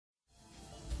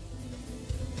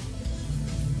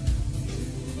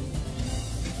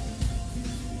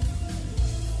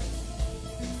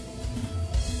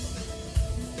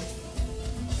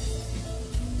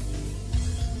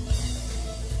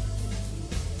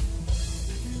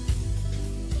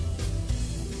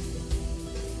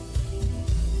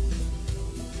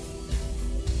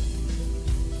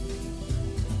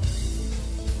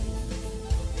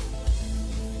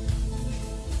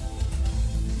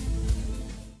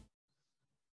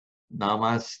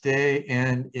Namaste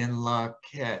and in la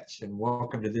catch, and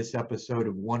welcome to this episode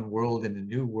of One World in a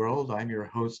New World. I'm your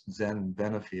host, Zen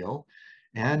Benefiel.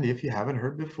 And if you haven't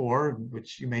heard before,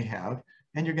 which you may have,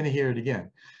 and you're going to hear it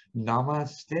again,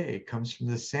 Namaste comes from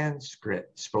the Sanskrit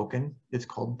spoken. It's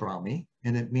called Brahmi,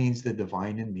 and it means the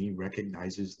divine in me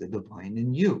recognizes the divine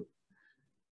in you.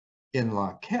 In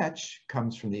la catch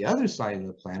comes from the other side of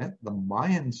the planet, the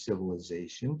Mayan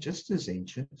civilization, just as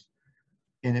ancient,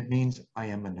 and it means I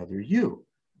am another you.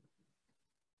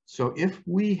 So if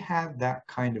we have that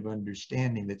kind of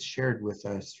understanding that's shared with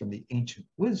us from the ancient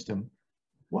wisdom,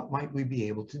 what might we be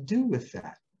able to do with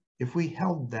that? If we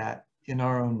held that in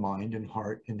our own mind and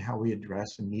heart and how we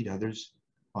address and meet others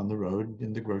on the road,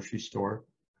 in the grocery store,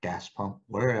 gas pump,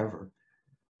 wherever,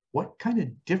 what kind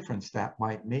of difference that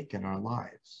might make in our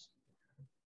lives?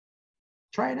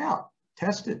 Try it out,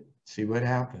 test it, see what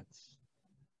happens.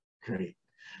 Great.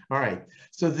 All right,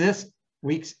 so this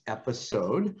week's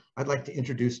episode, I'd like to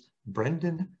introduce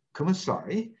Brenden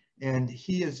Kumarasamy, and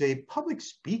he is a public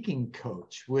speaking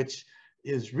coach, which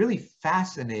is really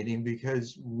fascinating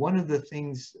because one of the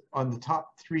things on the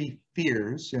top 3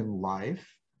 fears in life,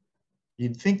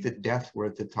 you'd think that death were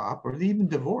at the top or even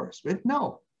divorce, but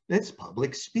no, it's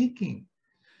public speaking.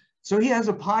 So he has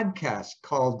a podcast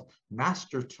called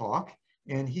MasterTalk,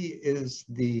 and he is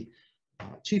the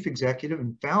chief executive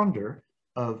and founder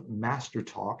of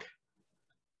MasterTalk,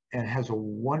 and has a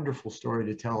wonderful story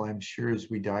to tell, I'm sure, as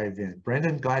we dive in.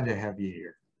 Brenden, glad to have you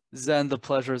here. Zen, the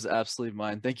pleasure is absolutely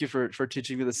mine. Thank you for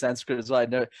teaching me the Sanskrit as well.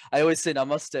 I always say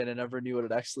namaste and I never knew what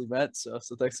it actually meant. So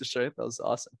thanks for sharing. That was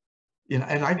awesome. And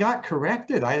I got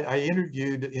corrected. I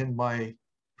interviewed in my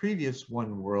previous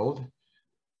One World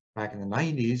back in the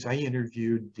 90s. I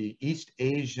interviewed the East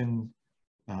Asian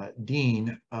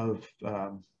dean of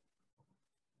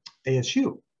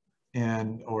ASU,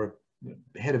 or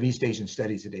head of East Asian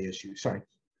Studies at ASU. Sorry,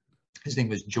 his name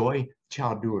was Joy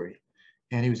Chowdhury,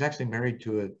 and he was actually married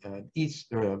to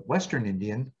a Western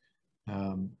Indian,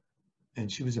 and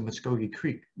she was a Muskogee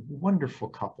Creek. Wonderful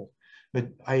couple. But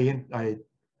I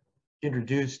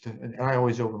introduced, and I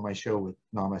always open my show with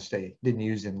Namaste. Didn't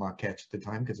use in La Catch at the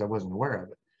time because I wasn't aware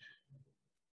of it.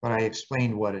 But I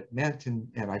explained what it meant, and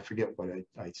I forget what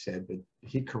I said, but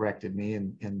he corrected me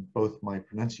in both my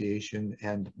pronunciation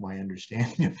and my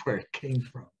understanding of where it came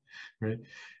from, right?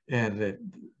 And that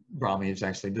Brahmi is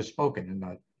actually just spoken and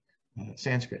not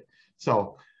Sanskrit.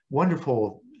 So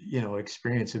wonderful,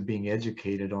 experience of being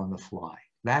educated on the fly.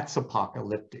 That's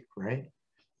apocalyptic, right?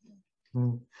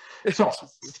 So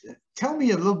tell me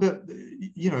a little bit,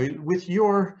 with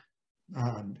your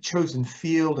chosen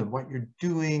field and what you're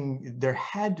doing, there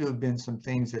had to have been some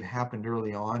things that happened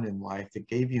early on in life that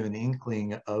gave you an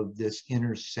inkling of this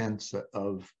inner sense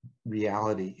of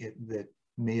reality that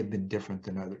may have been different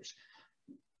than others.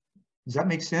 Does that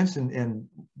make sense? And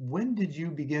when did you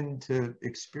begin to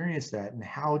experience that, and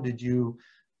how did you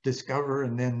discover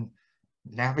and then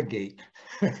navigate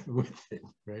with it,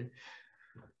 right?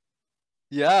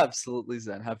 Yeah, absolutely,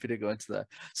 Zen. Happy to go into that.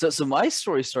 So my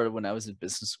story started when I was in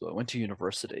business school. I went to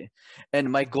university,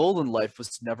 and my goal in life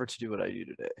was never to do what I do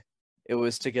today. It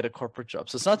was to get a corporate job.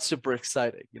 So it's not super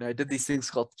exciting. I did these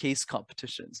things called case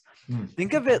competitions.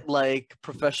 Think of it like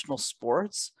professional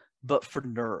sports, but for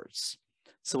nerds.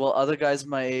 So while other guys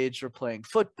my age were playing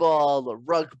football or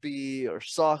rugby or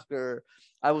soccer,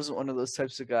 I wasn't one of those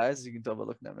types of guys. You can tell by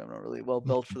looking at me, I'm not really well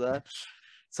built for that.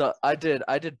 So I did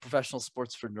professional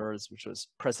sports for nerds, which was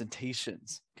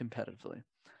presentations competitively.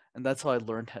 And that's how I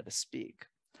learned how to speak.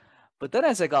 But then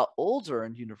as I got older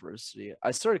in university,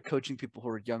 I started coaching people who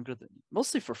were younger than me,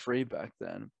 mostly for free back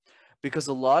then, because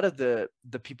a lot of the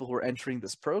people who were entering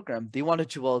this program, they wanted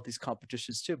to do well at these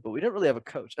competitions too, but we didn't really have a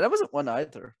coach. And I wasn't one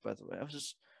either, by the way. I was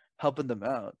just helping them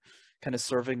out, kind of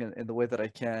serving in the way that I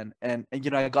can. And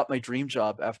I got my dream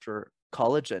job after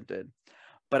college ended.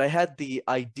 But I had the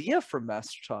idea for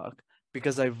MasterTalk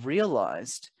because I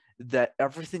realized that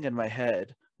everything in my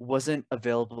head wasn't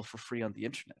available for free on the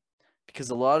internet. Because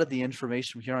a lot of the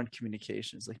information we hear on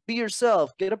communication is like, be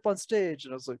yourself, get up on stage.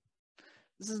 And I was like,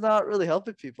 this is not really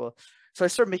helping people. So I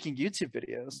started making YouTube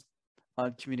videos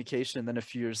on communication. And then a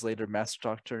few years later,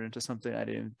 MasterTalk turned into something I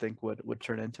didn't think would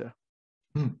turn into.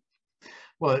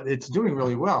 Well, it's doing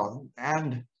really well.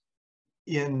 And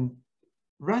in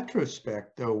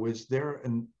retrospect, though, was there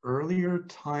an earlier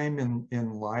time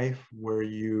in life where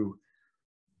you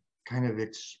kind of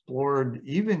explored,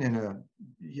 even in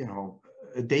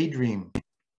a daydream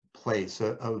place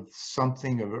of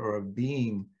something or of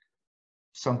being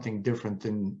something different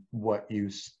than what you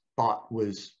thought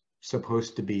was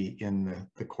supposed to be in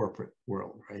the corporate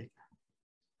world, right?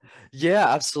 Yeah,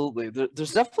 absolutely.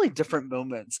 There's definitely different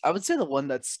moments. I would say the one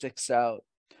that sticks out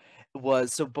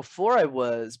was, so before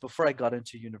I got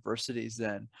into universities,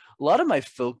 then a lot of my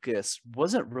focus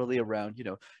wasn't really around,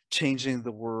 changing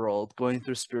the world, going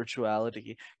through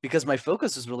spirituality, because my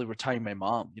focus was really retiring my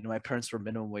mom. My parents were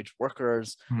minimum wage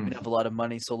workers. We Hmm. didn't have a lot of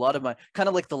money. So a lot of my kind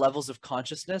of like the levels of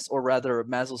consciousness, or rather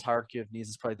Maslow's hierarchy of needs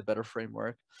is probably the better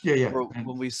framework. Yeah, yeah. Where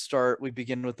when we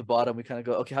begin with the bottom, we kind of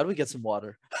go, okay, how do we get some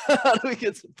water? How do we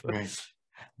get some food? Right.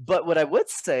 But what I would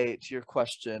say to your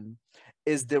question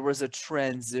is there was a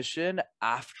transition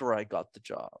after I got the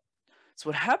job. So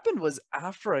what happened was,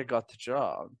 after I got the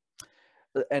job,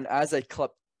 and as I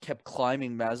kept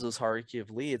climbing Maslow's hierarchy of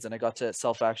needs, and I got to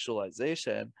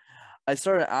self-actualization, I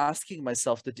started asking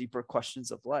myself the deeper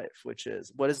questions of life, which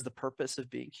is, what is the purpose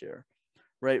of being here?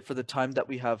 Right, for the time that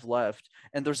we have left.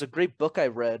 And there's a great book I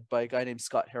read by a guy named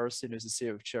Scott Harrison, who's the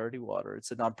CEO of Charity Water.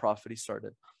 It's a nonprofit he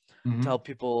started to Hmm. help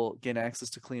people gain access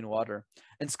to clean water.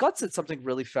 And Scott said something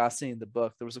really fascinating in the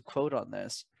book. There was a quote on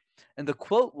this. And the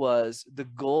quote was, the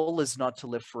goal is not to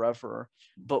live forever,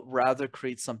 but rather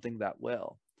create something that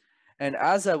will. And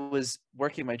as I was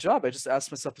working my job, I just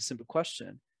asked myself a simple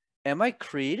question. Am I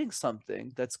creating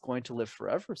something that's going to live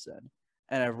forever, Zen?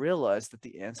 And I realized that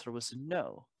the answer was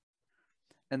no.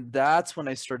 And that's when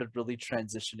I started really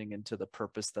transitioning into the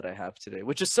purpose that I have today,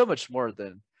 which is so much more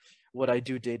than what I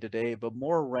do day to day, but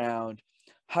more around,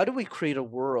 how do we create a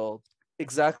world,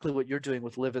 exactly what you're doing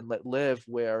with Live and Let Live,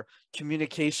 where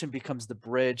communication becomes the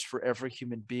bridge for every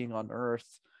human being on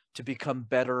earth to become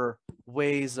better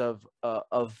ways of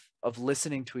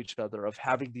listening to each other, of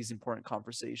having these important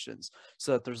conversations,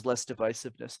 so that there's less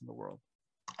divisiveness in the world.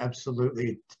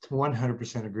 Absolutely.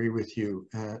 100% agree with you.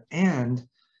 And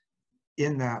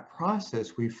in that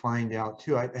process, we find out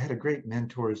too, I had a great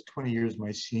mentor, is 20 years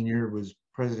my senior, was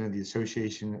president of the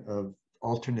Association of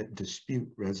Alternate Dispute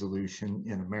Resolution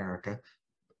in America,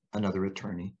 another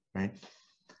attorney, right?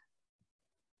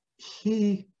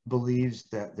 He believes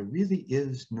that there really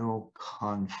is no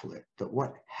conflict, that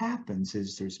what happens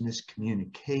is there's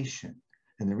miscommunication.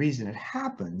 And the reason it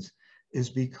happens is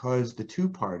because the two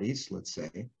parties, let's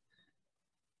say,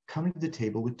 come to the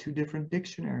table with two different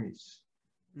dictionaries,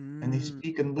 and they Mm.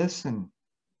 speak and listen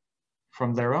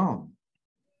from their own,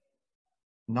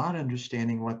 not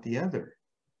understanding what the other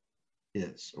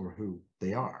is, or who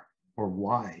they are, or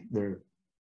why they're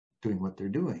doing what they're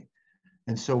doing.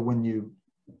 And so when you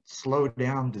slow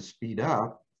down to speed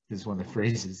up, is one of the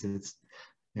phrases that's,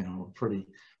 pretty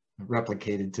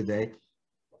replicated today.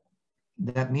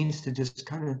 That means to just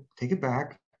kind of take it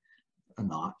back a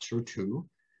notch or two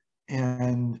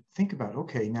and think about,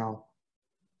 okay, now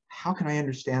how can I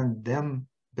understand them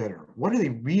better? What are they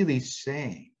really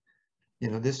saying?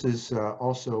 This is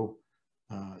also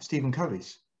Stephen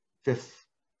Covey's fifth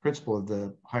principle of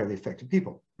the highly effective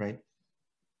people, right?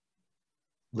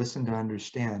 Listen to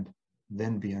understand,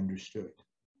 then be understood.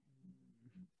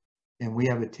 And we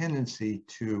have a tendency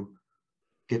to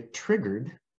get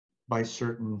triggered by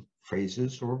certain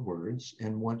phrases or words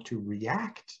and want to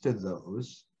react to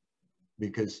those,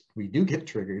 because we do get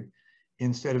triggered,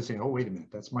 instead of saying, oh, wait a minute,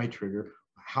 that's my trigger.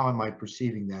 How am I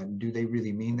perceiving that? And do they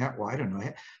really mean that? Well, I don't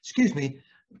know. Excuse me,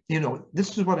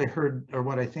 this is what I heard, or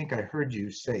what I think I heard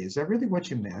you say. Is that really what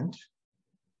you meant?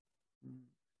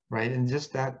 Right? And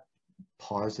just that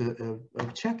pause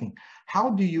of checking. How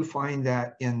do you find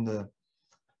that in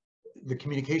the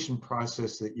communication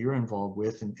process that you're involved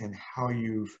with, and how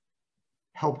you've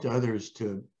helped others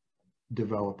to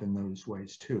develop in those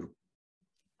ways too?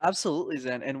 Absolutely,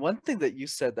 Zen. And one thing that you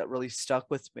said that really stuck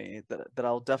with me, that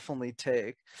I'll definitely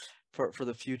take for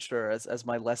the future as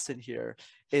my lesson here,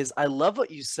 is, I love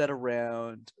what you said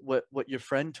around what your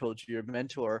friend told you, your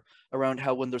mentor, around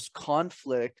how when there's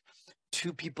conflict,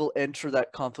 two people enter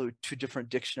that conflict with two different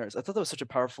dictionaries. I thought that was such a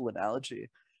powerful analogy,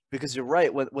 because you're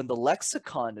right. When the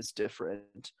lexicon is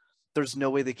different, there's no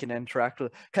way they can interact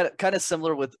with, kind of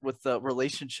similar with the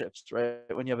relationships, right?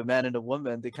 When you have a man and a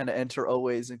woman, they kind of enter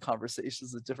always in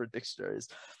conversations with different dictionaries.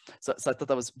 So I thought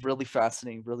that was really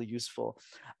fascinating, really useful.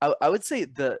 I would say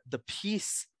the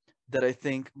piece that I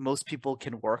think most people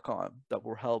can work on that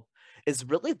will help is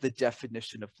really the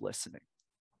definition of listening.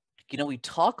 We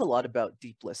talk a lot about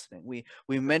deep listening.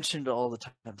 We mentioned all the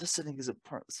time, listening is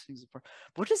important, listening is important.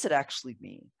 What does it actually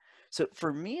mean? So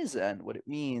for me, Zen, what it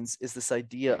means is this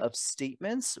idea of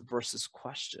statements versus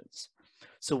questions.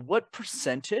 So what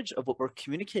percentage of what we're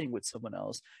communicating with someone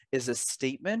else is a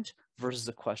statement versus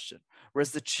a question?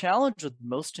 Whereas the challenge with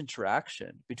most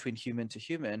interaction between human to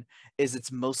human is it's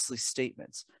mostly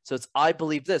statements. So it's, I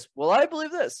believe this, well, I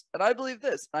believe this, and I believe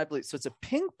this, and I believe. So it's a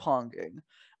ping-ponging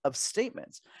of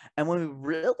statements. And when we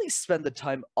really spend the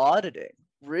time auditing,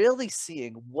 really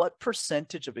seeing what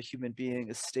percentage of a human being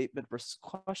is statement versus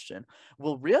question,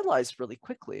 we'll realize really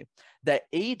quickly that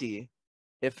 80,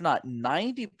 if not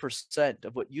 90%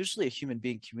 of what usually a human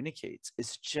being communicates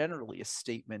is generally a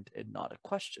statement and not a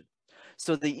question.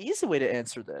 So the easy way to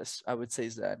answer this, I would say,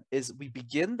 Zen, is we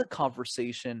begin the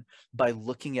conversation by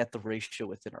looking at the ratio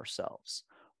within ourselves.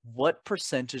 What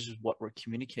percentage is what we're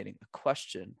communicating a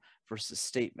question versus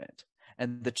statement?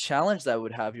 And the challenge that I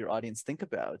would have your audience think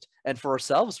about, and for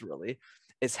ourselves really,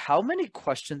 is how many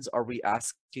questions are we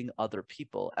asking other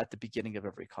people at the beginning of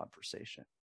every conversation?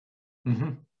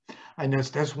 Mm-hmm. I know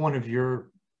that's one of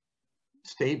your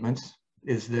statements,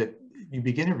 is that you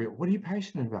begin every, what are you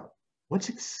passionate about? What's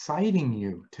exciting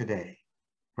you today,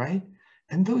 right?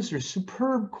 And those are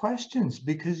superb questions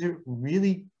because it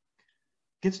really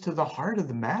gets to the heart of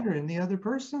the matter in the other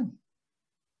person,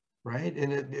 right?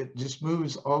 And it just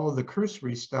moves all of the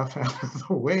cursory stuff out of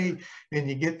the way and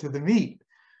you get to the meat,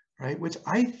 right? Which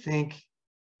I think,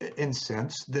 in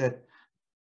sense, that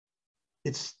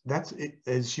that's it,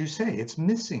 as you say, it's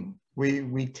missing.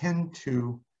 We tend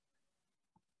to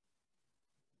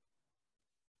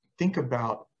think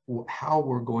about how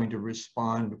we're going to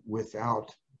respond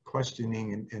without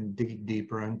questioning and digging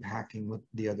deeper, unpacking with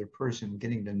the other person,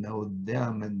 getting to know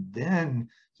them, and then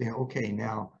saying, okay,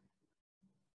 now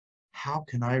how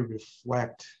can I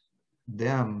reflect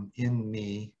them in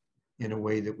me in a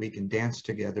way that we can dance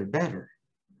together better?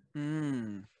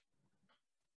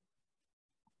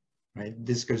 Right?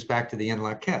 This goes back to the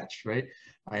catch, right?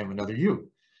 I am another you,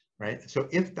 right? So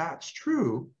if that's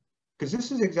true, because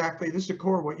this is the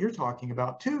core of what you're talking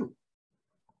about too,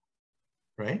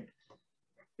 right?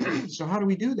 So how do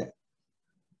we do that?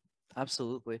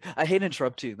 Absolutely. I hate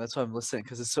interrupting. That's why I'm listening,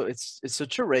 because it's so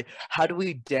true, right? How do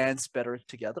we dance better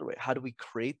together, right? How do we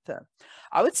create them?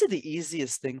 I would say the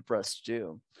easiest thing for us to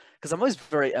do, because I'm always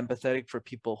very empathetic for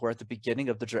people who are at the beginning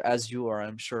of the journey, as you are,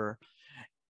 I'm sure,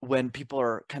 when people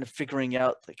are kind of figuring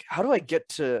out, like, how do I get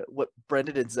to what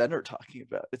Brenden and Zen are talking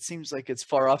about? It seems like it's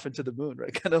far off into the moon,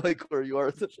 right? Kind of like where you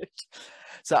are.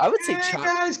 So I would say, hey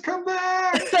guys, come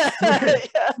back.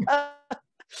 Yeah.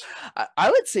 I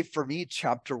would say for me,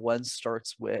 chapter 1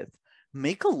 starts with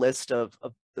make a list of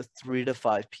the 3 to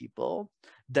 5 people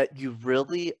that you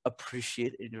really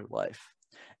appreciate in your life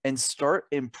and start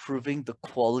improving the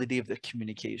quality of the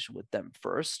communication with them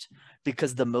first,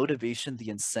 because the motivation, the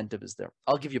incentive is there.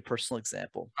 I'll give you a personal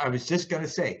example. I was just going to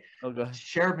say, Okay.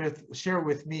 share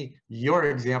with me your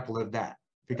example of that,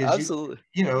 because Absolutely.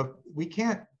 you know, we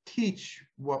can't teach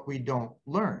what we don't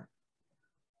learn.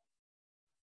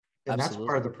 And that's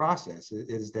part of the process,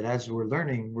 is that as we're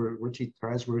learning,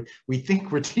 we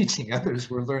think we're teaching others,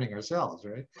 we're learning ourselves,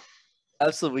 right?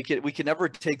 Absolutely. We can never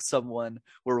take someone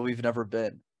where we've never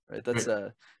been, right? That's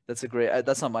a great,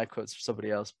 that's not my quotes, for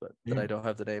somebody else, but that I don't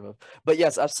have the name of. But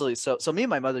yes, absolutely. So me and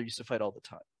my mother used to fight all the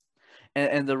time.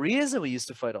 And the reason we used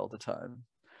to fight all the time,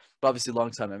 but obviously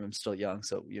long time, I'm still young,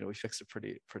 so you know, we fixed it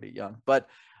pretty young. But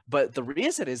the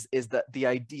reason is that the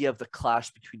idea of the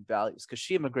clash between values, because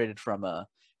she immigrated from a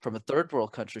third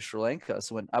world country, Sri Lanka.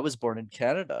 So when I was born in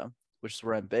Canada, which is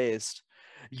where I'm based,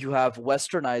 you have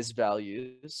westernized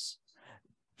values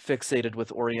fixated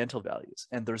with Oriental values.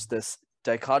 And there's this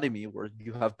dichotomy where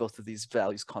you have both of these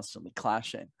values constantly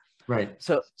clashing. Right.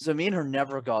 So me and her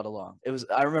never got along.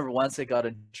 I remember once I got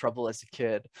in trouble as a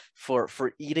kid for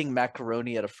eating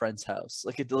macaroni at a friend's house.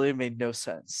 Like, it literally made no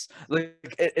sense. Like,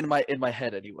 in my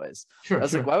head anyways. Sure. I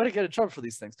was like, why would I get in trouble for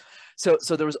these things? So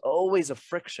there was always a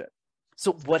friction.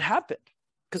 So what happened?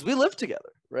 Because we lived together,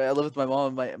 right? I live with my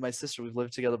mom and my sister. We've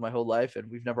lived together my whole life,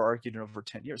 and we've never argued in over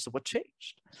 10 years. So what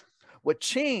changed? What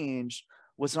changed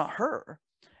was not her.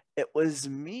 It was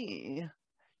me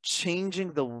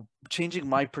changing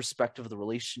my perspective of the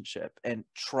relationship and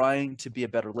trying to be a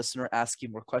better listener,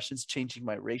 asking more questions, changing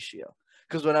my ratio.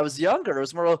 Because when I was younger, it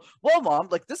was more, well, mom,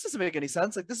 like, this doesn't make any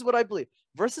sense. Like, this is what I believe.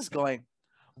 Versus going,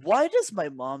 why does my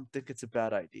mom think it's a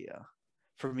bad idea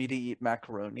for me to eat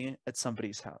macaroni at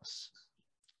somebody's house?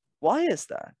 Why is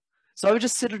that? So I would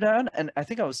just sit her down, and I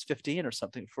think I was 15 or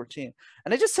something, 14.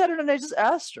 And I just sat her down and I just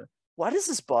asked her, why does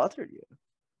this bother you?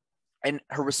 And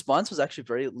her response was actually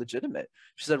very legitimate.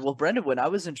 She said, well, Brenden, when I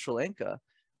was in Sri Lanka,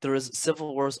 there was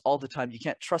civil wars all the time. You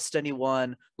can't trust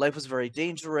anyone. Life was very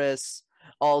dangerous.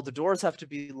 All the doors have to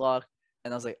be locked.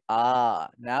 And I was like,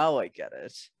 now I get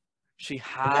it. She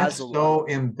has a lot. So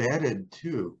embedded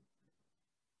too,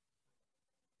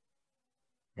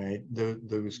 right?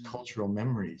 Those cultural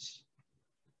memories.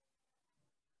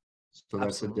 So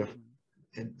that's Absolutely.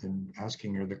 and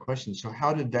asking her the question. So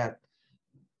how did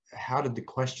the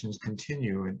questions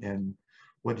continue, and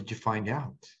what did you find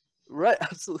out? Right,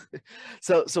 absolutely.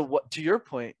 So what, to your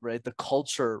point, right? The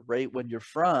culture, right, when you're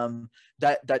from,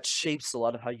 that shapes a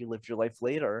lot of how you live your life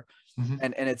later, Mm-hmm.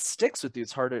 and it sticks with you.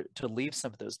 It's harder to leave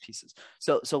some of those pieces.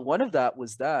 So one of that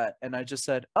was that, and I just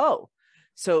said, oh,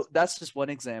 so that's just one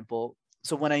example.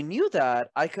 So when I knew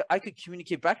that, I could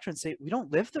communicate back to her and say, we don't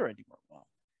live there anymore. Well,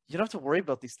 you don't have to worry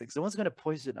about these things. No one's going to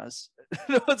poison us.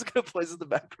 No one's going to poison the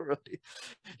macaroni.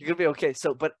 You're going to be okay.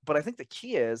 So, but I think the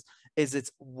key is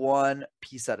it's one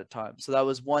piece at a time. So that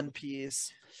was one piece.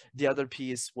 The other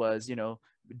piece was,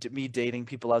 me dating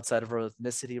people outside of our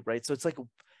ethnicity, right? So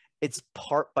it's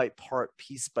part by part,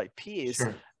 piece by piece,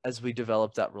 Sure. as we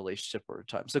develop that relationship over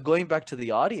time. So going back to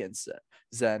the audience,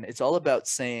 Zen, it's all about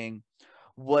saying,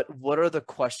 what are the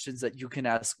questions that you can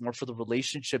ask more for the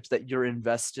relationships that you're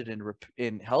invested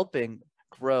in helping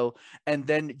grow, and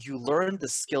then you learn the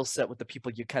skill set with the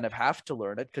people you kind of have to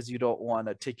learn it, because you don't want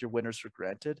to take your winners for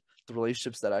granted, the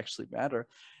relationships that actually matter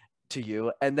to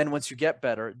you. And then once you get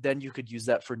better, then you could use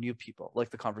that for new people, like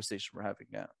the conversation we're having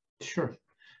now. Sure.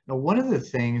 Now, one of the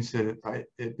things that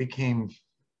it became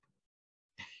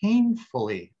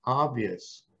painfully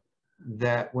obvious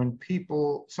that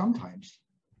sometimes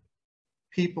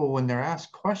people, when they're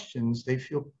asked questions, they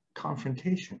feel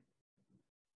confrontation.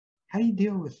 How do you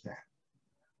deal with that?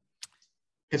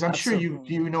 Because I'm sure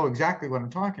you know exactly what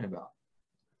I'm talking about.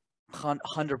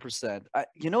 100%.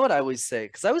 You know what I always say,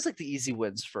 because I always like the easy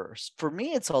wins first. For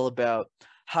me, it's all about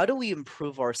how do we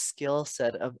improve our skill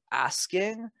set of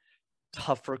asking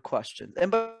tougher questions.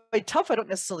 And by tough, I don't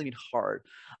necessarily mean hard.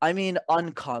 I mean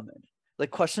uncommon,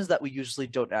 like questions that we usually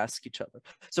don't ask each other.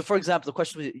 So for example, the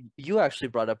question you actually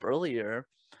brought up earlier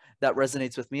that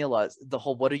resonates with me a lot, the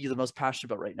whole, what are you the most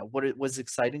passionate about right now? What was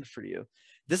exciting for you?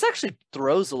 This actually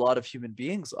throws a lot of human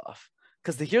beings off,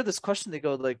 because they hear this question, they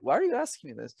go like, why are you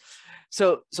asking me this?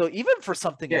 So even for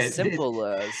something as simple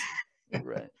as,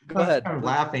 right, go ahead. I'm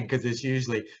laughing because it's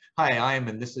usually, hi,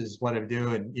 and this is what I'm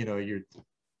doing. Your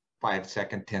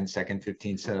 5-second, 10-second,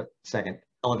 15-second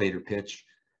elevator pitch,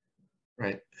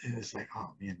 right? And it's like,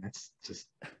 oh man, that's just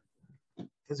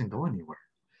doesn't go anywhere.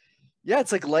 Yeah,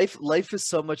 it's like life is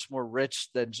so much more rich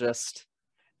than just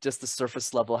the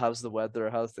surface level. How's the weather?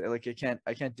 Like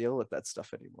I can't deal with that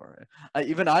stuff anymore.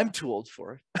 Even I'm too old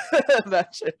for it.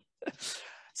 Imagine.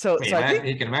 So I think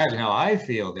you can imagine how I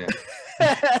feel then.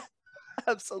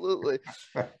 Absolutely.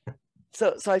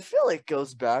 So I feel like it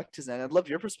goes back to Zen. I'd love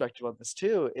your perspective on this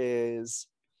too, is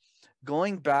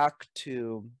going back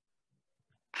to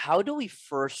how do we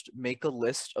first make a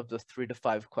list of the 3 to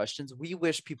 5 questions we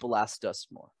wish people asked us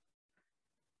more?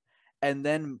 And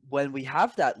then when we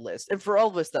have that list, and for all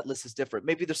of us, that list is different.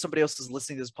 Maybe there's somebody else who's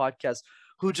listening to this podcast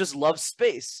who just loves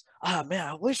space. Man,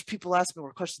 I wish people asked me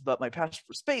more questions about my passion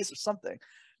for space or something.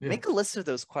 Yeah. Make a list of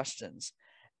those questions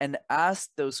and ask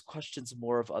those questions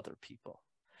more of other people.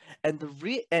 And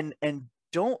and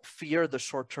don't fear the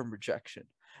short-term rejection,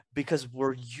 because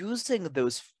we're using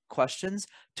those questions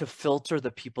to filter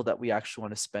the people that we actually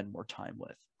want to spend more time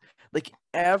with. Like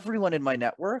everyone in my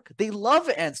network, they love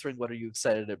answering, what are you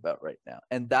excited about right now?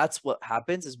 And that's what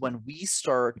happens is when we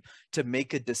start to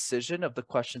make a decision of the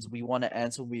questions we want to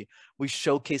answer, we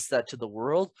showcase that to the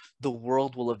world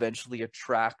will eventually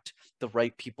attract the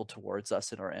right people towards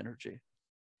us in our energy.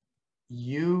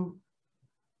 You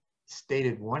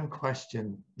stated one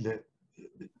question, the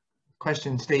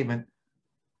question statement,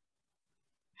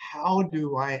 how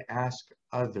do I ask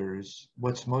others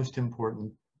what's most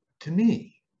important to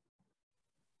me?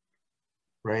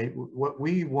 Right? What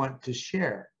we want to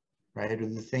share, right? Are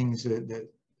the things that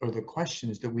are the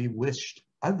questions that we wished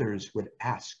others would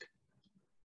ask.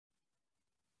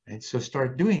 And so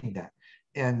start doing that.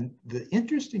 And the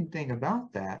interesting thing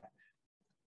about that,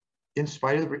 in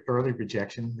spite of the early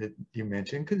rejection that you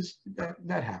mentioned, because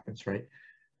that happens, right?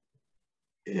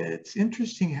 It's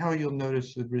interesting how you'll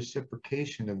notice the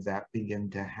reciprocation of that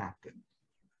begin to happen,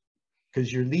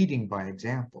 because you're leading by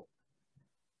example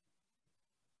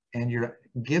and you're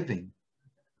giving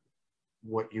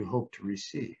what you hope to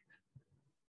receive.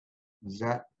 Does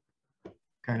that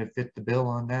kind of fit the bill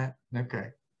on that?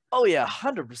 Okay. Oh yeah,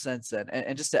 100% Zen.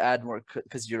 And just to add more,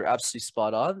 because you're absolutely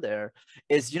spot on there,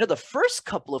 is, the first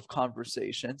couple of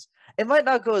conversations, it might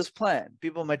not go as planned.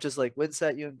 People might just like wince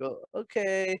at you and go,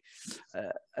 okay,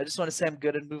 I just want to say I'm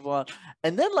good and move on.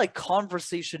 And then like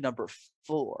conversation number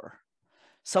 4,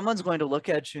 someone's going to look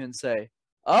at you and say,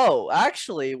 oh,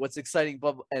 actually what's exciting,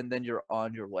 and then you're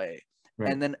on your way. Right.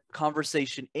 And then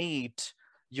conversation 8,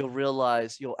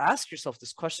 you'll ask yourself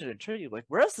this question internally, like,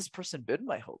 where has this person been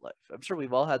my whole life? I'm sure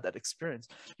we've all had that experience.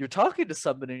 You're talking to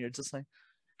somebody and you're just like,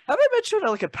 Have I met you in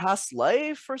like a past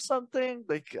life or something?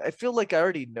 Like, I feel like I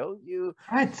already know you.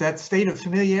 Right, it's that state of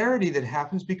familiarity that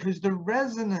happens because the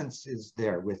resonance is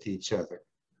there with each other.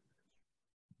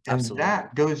 And Absolutely.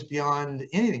 that goes beyond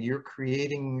anything. You're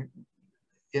creating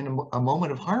in a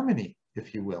moment of harmony,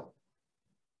 if you will,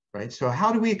 right? So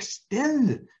how do we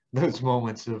extend those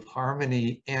moments of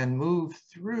harmony and move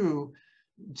through,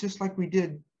 just like we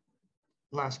did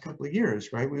last couple of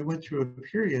years, right? We went through a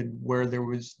period where there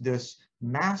was this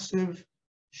massive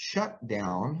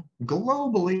shutdown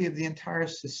globally of the entire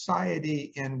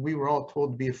society, and we were all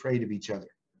told to be afraid of each other,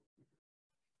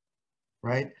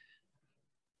 right?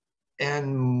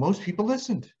 And most people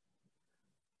listened.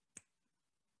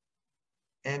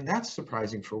 And that's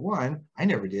surprising for one. I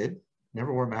never did,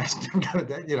 never wore a mask.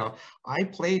 You know, I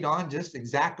played on just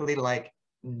exactly like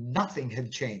nothing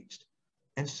had changed.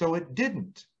 And so it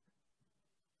didn't.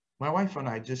 My wife and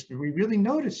I we really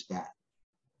noticed that.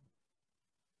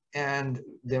 And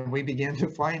then we began to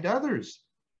find others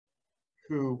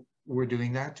who were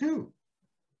doing that too,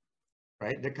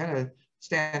 right? They kind of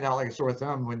stand out like a sore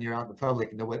thumb when you're out in the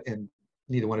public and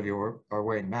neither one of you are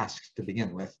wearing masks to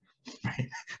begin with, right?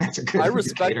 That's a good I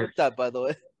respect indicator. that, by the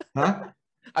way. Huh?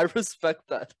 I respect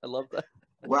that. I love that.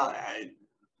 Well,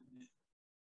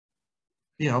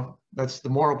 you know, that's the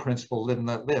moral principle, live and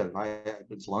let live.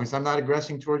 As long as I'm not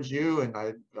aggressing towards you, and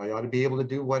I ought to be able to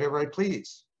do whatever I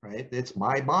please, right? It's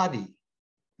my body,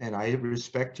 and I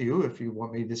respect you. If you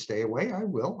want me to stay away, I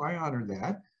will. I honor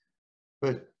that.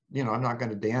 But, you know, I'm not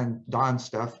going to don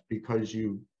stuff because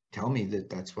you tell me that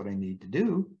that's what I need to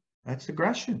do. That's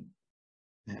aggression.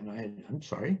 And I'm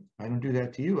sorry, I don't do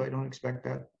that to you. I don't expect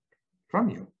that from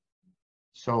you.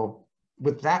 So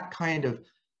with that kind of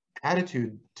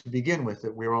attitude to begin with,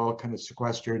 that we're all kind of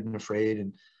sequestered and afraid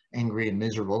and angry and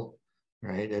miserable,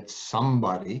 right? At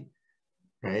somebody,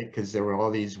 right? Because there were all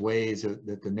these ways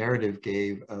that the narrative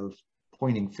gave of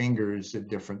pointing fingers at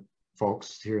different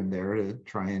folks here and there to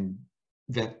try and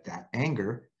vent that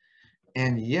anger.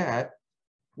 And yet,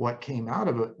 what came out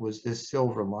of it was this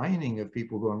silver lining of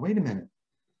people going, wait a minute,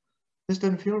 this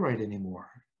doesn't feel right anymore.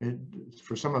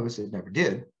 For some of us, it never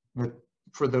did. But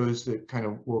for those that kind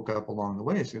of woke up along the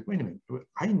way, said, wait a minute,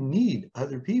 I need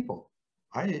other people.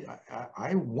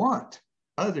 I want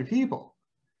other people.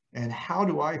 And how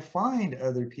do I find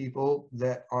other people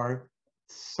that are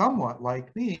somewhat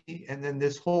like me? And then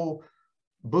this whole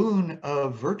boon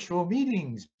of virtual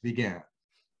meetings began,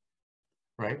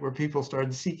 right? Where people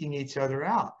started seeking each other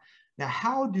out. Now,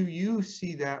 how do you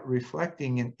see that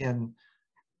reflecting in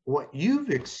what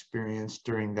you've experienced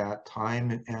during that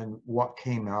time, and what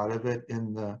came out of it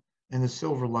in the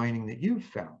silver lining that you've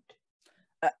found?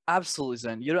 Absolutely,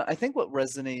 Zen. You know, I think what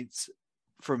resonates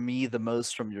for me the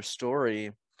most from your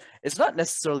story is not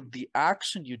necessarily the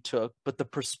action you took, but the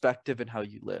perspective and how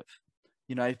you live.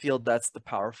 You know, I feel that's the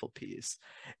powerful piece.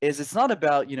 It's not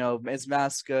about, you know, is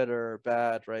mask good or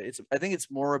bad, right? I think it's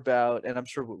more about, and I'm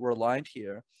sure we're aligned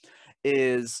here,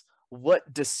 is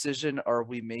what decision are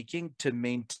we making to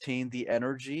maintain the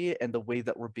energy and the way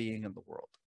that we're being in the world,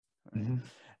 right? Mm-hmm.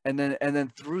 And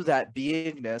then through that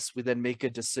beingness, we then make a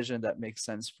decision that makes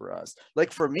sense for us.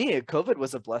 Like for me, COVID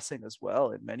was a blessing as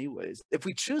well in many ways, if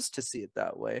we choose to see it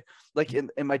that way. Like in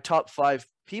my top 5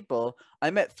 people, I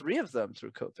met 3 of them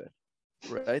through COVID,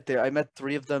 right? I met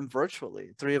 3 of them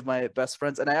virtually, 3 of my best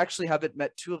friends, and I actually haven't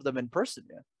met 2 of them in person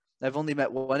yet. I've only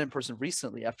met 1 in person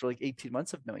recently after like 18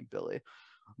 months of knowing Billy.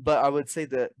 But I would say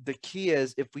that the key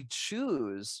is, if we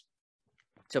choose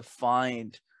to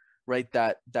find, right,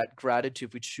 that gratitude,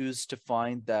 if we choose to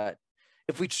find that,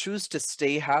 if we choose to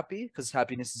stay happy, because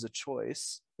happiness is a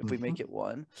choice, if we make it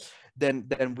one, then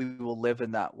we will live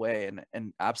in that way.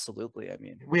 And absolutely, I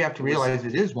mean, We have to realize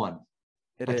it is one,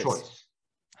 it a is choice,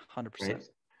 100%. right?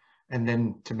 And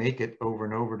then to make it over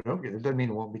and over and over again, it doesn't mean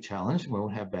it won't be challenged. We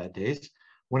won't have bad days.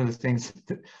 One of the things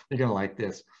that you're going to like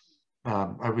this.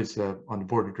 I was on the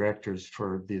board of directors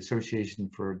for the Association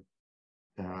for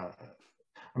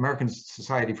American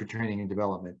Society for Training and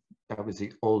Development. That was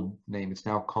the old name. It's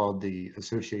now called the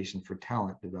Association for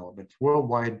Talent Development. It's a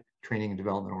worldwide training and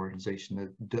development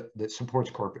organization that supports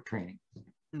corporate training.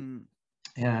 And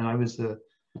I was the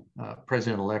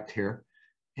president-elect here,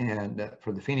 and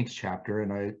for the Phoenix chapter,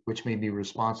 and which made me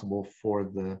responsible for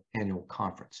the annual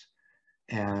conference.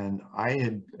 And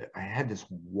I had this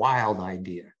wild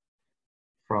idea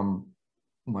from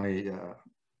my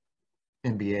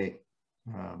MBA,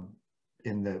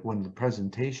 one of the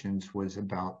presentations was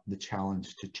about the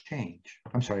challenge to change.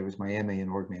 I'm sorry, it was my MA in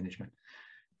org management.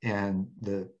 And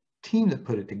the team that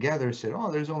put it together said, oh,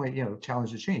 there's only,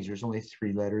 challenge to change. There's only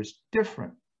 3 letters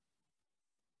different.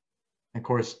 Of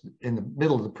course, in the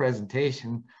middle of the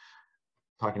presentation,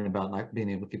 talking about not being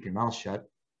able to keep your mouth shut,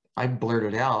 I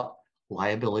blurted out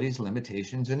liabilities,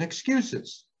 limitations, and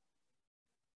excuses.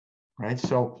 Right.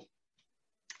 So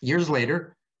years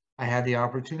later, I had the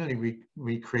opportunity.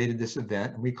 We created this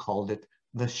event and we called it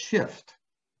The Shift,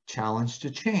 Challenge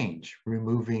to Change,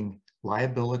 removing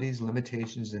liabilities,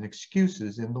 limitations, and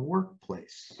excuses in the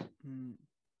workplace. Mm.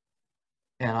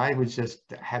 And I was just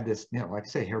had this, like I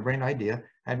say, harebrained idea.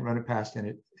 I hadn't run it past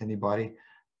anybody.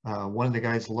 One of the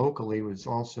guys locally was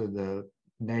also the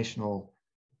National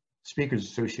Speakers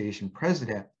Association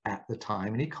president at the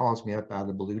time, and he calls me up out of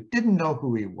the blue. Didn't know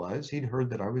who he was. He'd heard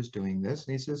that I was doing this,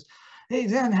 and he says, "Hey,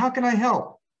 Zen, how can I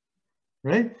help?"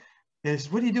 Right? And he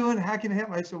says, "What are you doing? How can I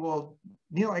help?" I said, "Well,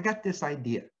 Neil, I got this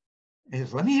idea." And he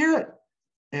says, "Let me hear it."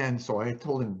 And so I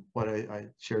told him what I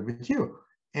shared with you,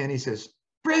 and he says,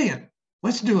 "Brilliant,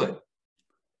 let's do it."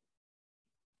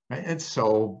 Right? And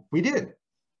so we did,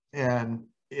 and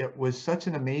it was such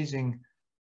an amazing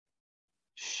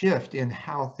shift in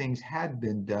how things had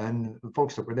been done. The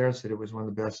folks that were there said it was one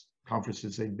of the best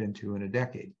conferences they'd been to in a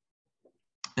decade.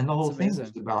 And the whole thing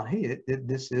was about, hey,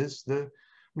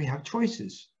 we have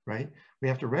choices, right? We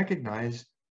have to recognize,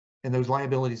 and those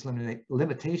liabilities,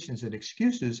 limitations, and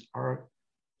excuses are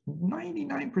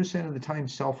 99% of the time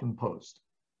self-imposed.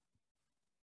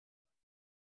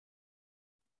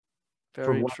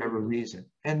 For whatever reason.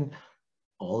 And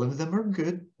all of them are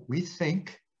good, we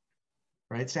think.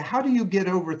 Right? So how do you get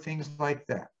over things like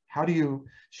that? How do you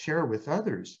share with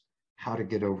others how to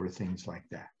get over things like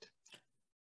that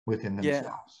within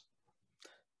themselves? Yeah.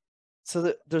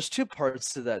 So there's two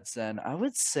parts to that, Zen. I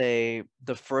would say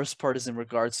the first part is in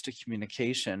regards to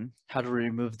communication, how to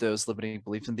remove those limiting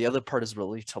beliefs, and the other part is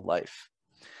really to life.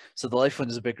 So the life one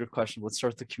is a bigger question. Let's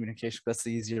start with the communication. That's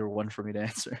the easier one for me to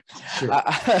answer. Sure.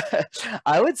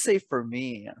 I would say for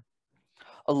me,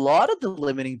 a lot of the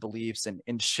limiting beliefs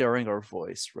in sharing our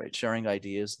voice, right, sharing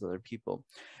ideas with other people,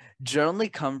 generally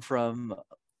come from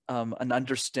an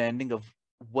understanding of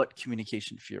what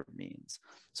communication fear means.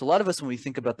 So a lot of us, when we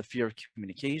think about the fear of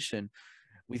communication,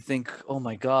 we think, oh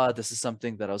my God, this is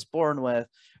something that I was born with.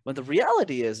 When the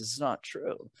reality is, it's not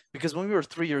true. Because when we were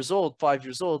 3 years old, 5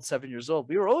 years old, 7 years old,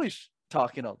 we were always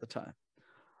talking all the time,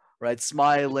 right?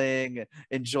 Smiling,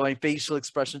 enjoying facial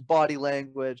expression, body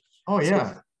language. Oh,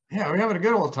 yeah. So, yeah, we're having a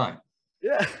good old time.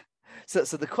 Yeah. So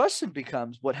the question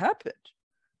becomes, what happened?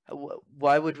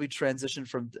 Why would we transition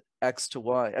from X to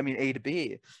Y? I mean, A to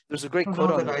B. There's a great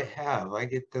quote on that. I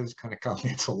get those kind of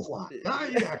comments a lot. Oh,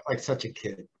 you act like such a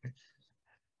kid.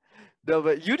 No,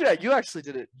 but you actually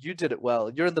did it. You did it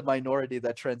well. You're in the minority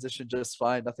that transitioned just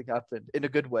fine. Nothing happened in a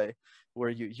good way, where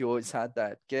you always had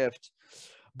that gift.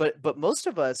 But most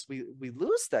of us, we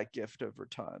lose that gift over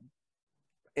time.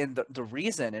 And the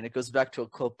reason, and it goes back to a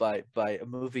quote by a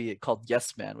movie called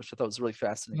Yes Man, which I thought was really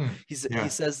fascinating. He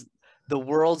says, "The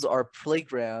world's our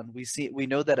playground. We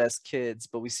know that as kids,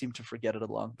 but we seem to forget it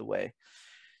along the way."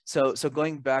 So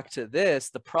going back to this,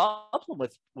 the problem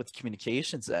with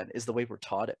communications then is the way we're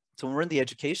taught it. So when we're in the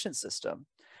education system,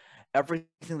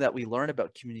 everything that we learn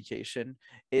about communication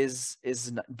is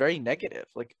very negative.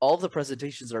 Like all the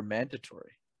presentations are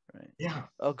mandatory, right? Yeah.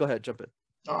 Oh, go ahead, jump in.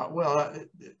 Well,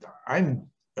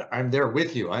 I'm there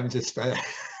with you. I'm just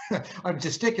I'm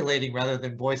gesticulating rather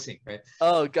than voicing, right?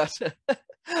 Oh, gotcha.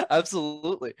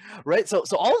 Absolutely. Right. So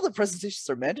all of the presentations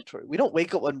are mandatory. We don't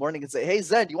wake up one morning and say, "Hey,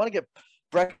 Zen, you want to get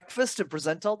breakfast and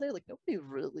present all day?" Like nobody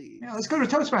really. Yeah, let's go to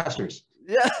Toastmasters.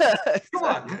 Yeah. Exactly. Come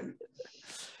on.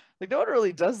 Like no one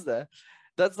really does that.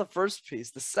 That's the first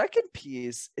piece. The second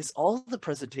piece is all the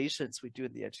presentations we do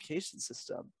in the education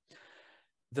system.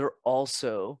 They're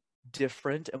also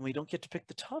different, and we don't get to pick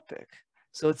the topic.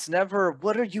 So it's never,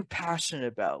 what are you passionate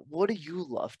about? What do you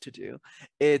love to do?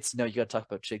 It's, no, you got to talk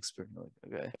about Shakespeare. Like,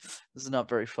 okay, this is not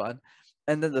very fun.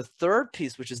 And then the third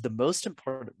piece, which is the most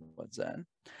important one, Zen,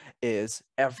 is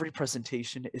every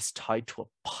presentation is tied to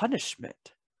a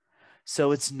punishment.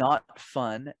 So it's not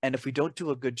fun. And if we don't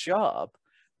do a good job,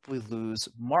 we lose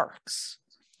marks.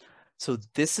 So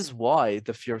this is why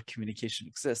the fear of communication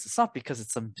exists. It's not because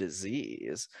it's some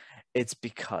disease. It's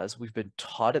because we've been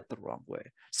taught it the wrong way.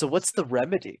 So what's the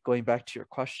remedy? Going back to your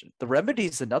question, the remedy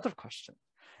is another question.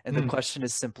 And the question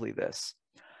is simply this: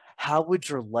 how would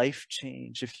your life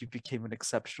change if you became an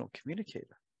exceptional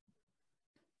communicator?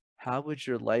 How would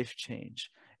your life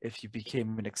change if you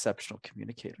became an exceptional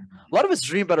communicator? A lot of us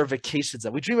dream about our vacations,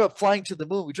 and we dream about flying to the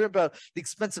moon. We dream about the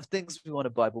expensive things we want to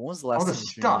buy. But when was the last time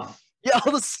you dreamed about? Yeah,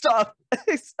 all the stuff.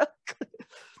 Exactly.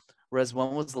 Whereas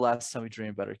when was the last time we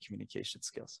dreamed about our communication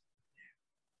skills?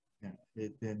 Yeah,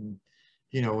 and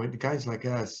you know, guys like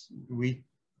us, we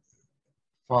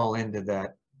fall into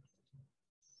that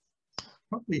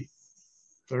probably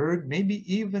third, maybe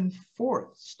even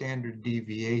fourth standard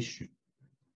deviation,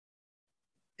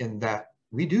 in that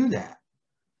we do that,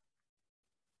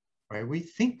 right? We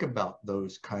think about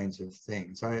those kinds of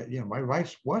things. My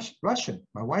wife's Russian.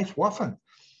 My wife's Waffen.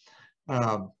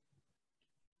 And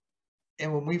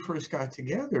when we first got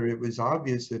together, it was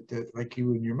obvious that, like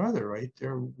you and your mother, right,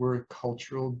 there were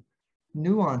cultural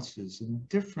nuances and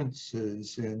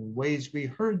differences and ways we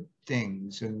heard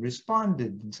things and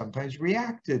responded and sometimes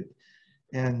reacted.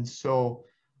 And so,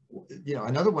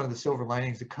 another one of the silver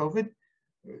linings of COVID,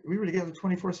 we were together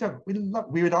 24/7.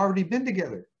 We had already been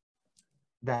together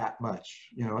that much.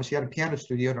 She had a piano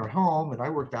studio in her home and I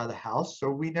worked out of the house.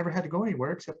 So we never had to go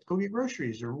anywhere except to go get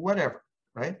groceries or whatever,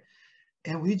 right?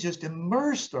 And we just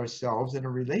immersed ourselves in a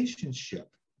relationship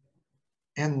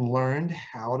and learned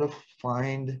how to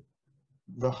find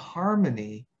the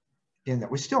harmony in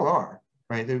that. We still are,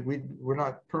 right? We're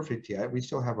not perfect yet. We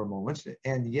still have our moments.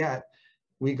 And yet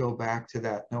we go back to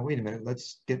that. No, wait a minute.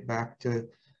 Let's get back to,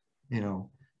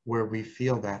 where we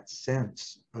feel that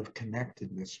sense of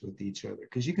connectedness with each other.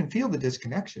 Because you can feel the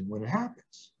disconnection when it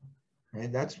happens,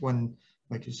 right? That's when,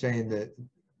 like you're saying, that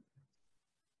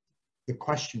the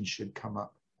question should come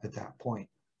up at that point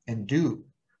and do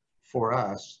for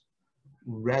us,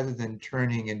 rather than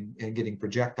turning and getting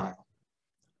projectile.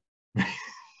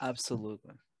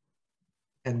 Absolutely.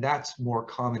 And that's more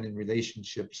common in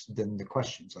relationships than the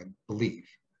questions, I believe.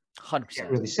 100%. I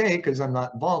can't really say because I'm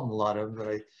not involved in a lot of them,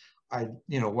 but I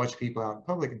watch people out in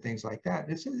public and things like that.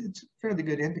 It's a fairly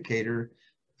good indicator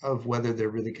of whether they're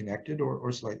really connected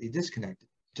or slightly disconnected,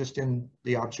 just in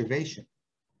the observation.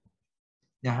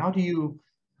 Now, how do you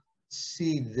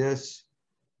see this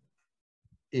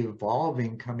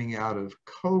evolving coming out of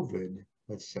COVID,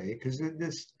 let's say, because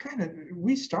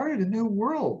we started a new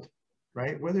world,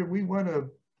 right? Whether we want to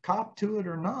cop to it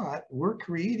or not, we're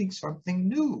creating something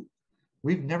new.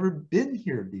 We've never been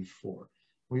here before.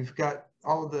 We've got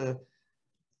all the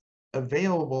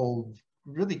available,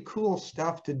 really cool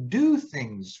stuff to do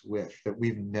things with that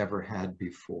we've never had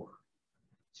before.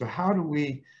 So how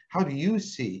do you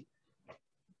see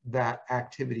that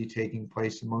activity taking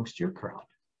place amongst your crowd?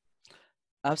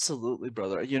 Absolutely,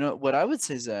 brother. What I would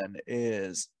say, Zen,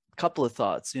 is a couple of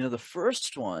thoughts. The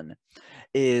first one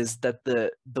is that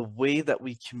the way that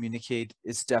we communicate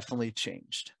is definitely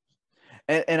changed.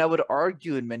 And I would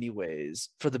argue in many ways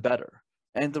for the better.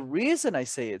 And the reason I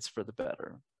say it's for the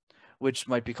better, which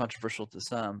might be controversial to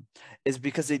some, is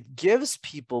because it gives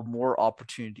people more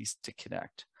opportunities to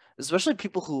connect, especially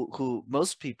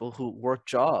most people who work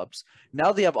jobs.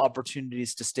 Now they have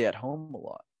opportunities to stay at home a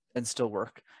lot and still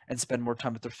work and spend more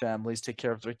time with their families, take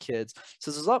care of their kids.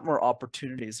 So there's a lot more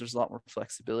opportunities. There's a lot more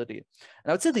flexibility. And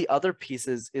I would say the other piece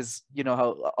is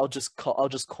how I'll just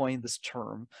coin this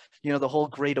term, the whole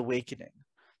Great Awakening,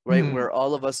 right? Where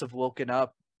all of us have woken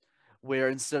up, where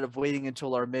instead of waiting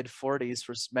until our mid-40s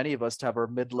for many of us to have our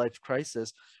midlife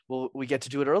crisis, well, we get to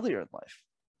do it earlier in life.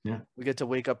 Yeah. We get to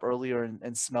wake up earlier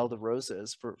and smell the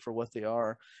roses for what they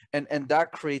are. And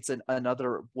that creates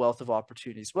another wealth of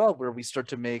opportunities, where we start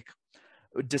to make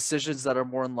decisions that are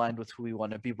more in line with who we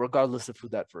want to be, regardless of who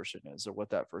that version is or what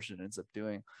that version ends up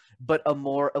doing, but a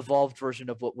more evolved version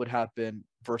of what would happen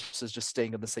versus just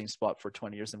staying in the same spot for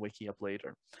 20 years and waking up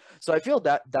later. So I feel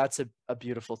that that's a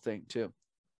beautiful thing too.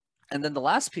 And then the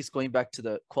last piece, going back to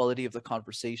the quality of the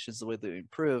conversations, the way they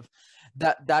improve,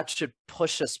 that should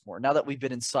push us more. Now that we've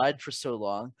been inside for so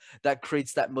long, that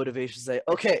creates that motivation to say,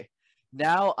 okay,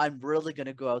 now I'm really going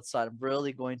to go outside. I'm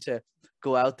really going to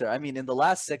go out there. I mean, in the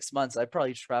last 6 months, I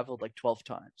probably traveled like 12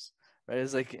 times, right?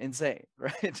 It's like insane,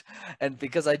 right? And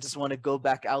because I just want to go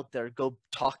back out there, go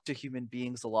talk to human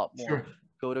beings a lot more, Sure.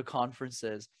 go to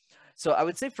conferences. So I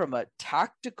would say from a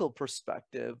tactical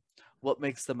perspective, what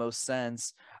makes the most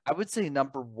sense? I would say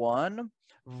number one,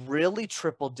 really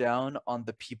triple down on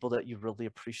the people that you really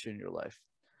appreciate in your life.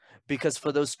 Because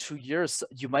for those 2 years,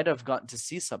 you might have gotten to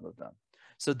see some of them.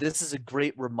 So this is a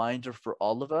great reminder for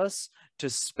all of us to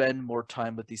spend more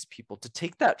time with these people, to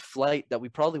take that flight that we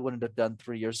probably wouldn't have done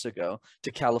 3 years ago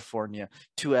to California,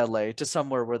 to LA, to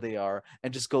somewhere where they are,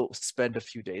 and just go spend a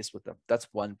few days with them. That's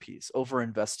one piece.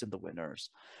 Overinvest in the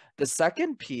winners. The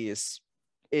second piece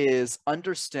is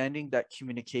understanding that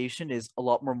communication is a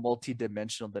lot more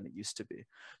multidimensional than it used to be.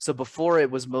 So before it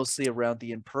was mostly around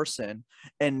the in-person,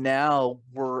 and now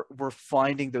we're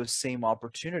finding those same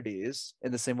opportunities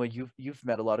in the same way you've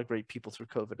met a lot of great people through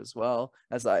COVID as well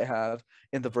as I have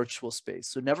in the virtual space.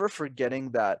 So never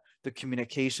forgetting that the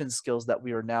communication skills that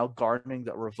we are now garnering,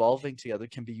 that we're evolving together,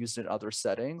 can be used in other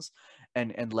settings,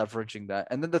 and leveraging that.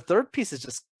 And then the third piece is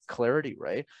just clarity,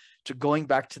 right? To going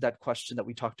back to that question that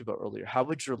we talked about earlier, how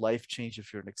would your life change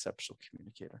if you're an exceptional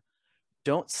communicator?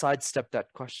 Don't sidestep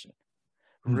that question.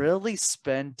 Really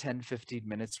spend 10, 15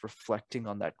 minutes reflecting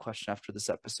on that question after this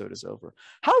episode is over.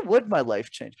 How would my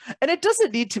life change? And it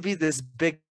doesn't need to be this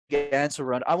big answer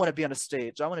around, I want to be on a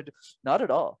stage. I want to do, not at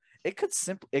all. It could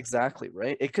simply, exactly,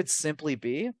 right? It could simply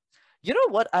be, you know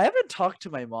what? I haven't talked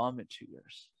to my mom in 2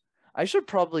 years. I should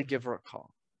probably give her a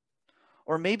call.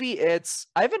 Or maybe it's,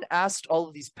 I haven't asked all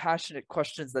of these passionate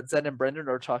questions that Zen and Brenden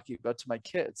are talking about to my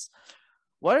kids.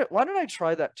 Why don't I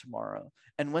try that tomorrow?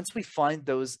 And once we find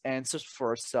those answers for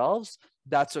ourselves,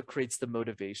 that's what creates the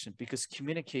motivation, because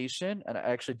communication, and I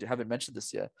actually haven't mentioned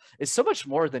this yet, is so much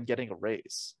more than getting a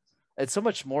raise. It's so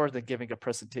much more than giving a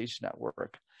presentation at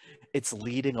work. It's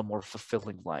leading a more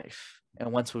fulfilling life.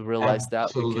 And once we realize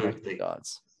that, we connect the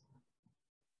dots.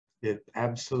 It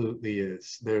absolutely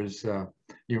is. There's,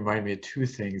 you remind me of two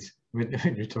things when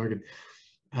you're talking,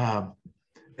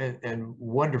 and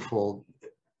wonderful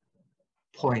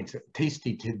points.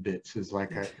 Tasty tidbits is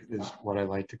is what I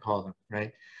like to call them,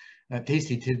 right?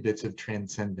 Tasty tidbits of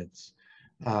transcendence.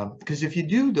 Because if you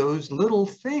do those little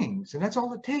things, and that's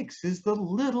all it takes is the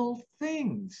little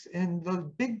things, and the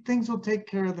big things will take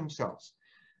care of themselves.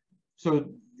 So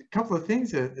a couple of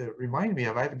things that remind me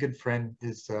of, I have a good friend,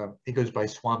 he goes by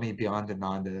Swami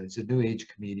Beyondananda. He's a new age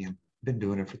comedian, been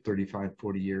doing it for 35,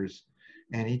 40 years.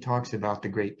 And he talks about the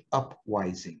great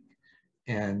upwising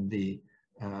and the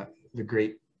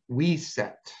great we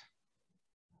set,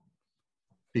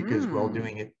 because we're all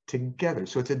doing it together.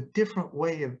 So it's a different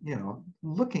way of,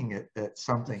 looking at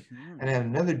something. And I had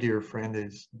another dear friend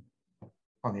who's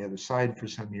on the other side for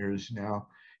some years now.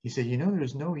 He said,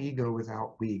 there's no ego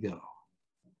without we go.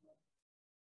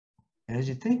 And as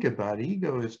you think about it,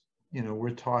 ego is,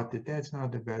 we're taught that that's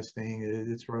not the best thing.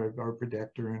 It's our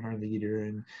protector and our leader,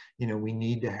 and, we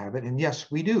need to have it. And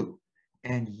yes, we do.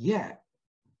 And yet,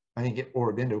 I think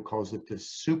Aurobindo calls it the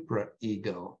supra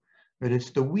ego, but it's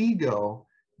the we go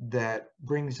that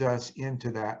brings us into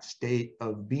that state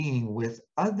of being with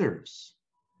others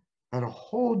at a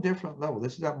whole different level.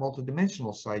 This is that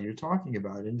multidimensional side you're talking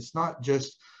about. And it's not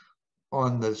just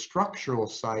on the structural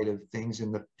side of things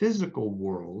in the physical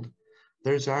world.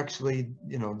 There's actually,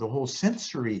 the whole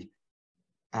sensory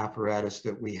apparatus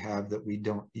that we have that we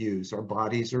don't use. Our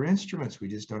bodies are instruments. We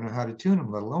just don't know how to tune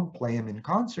them, let alone play them in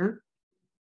concert.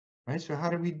 Right? So how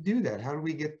do we do that? How do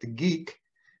we get the geek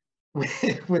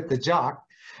with the jock,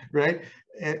 right?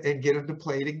 And get them to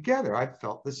play together? I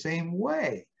felt the same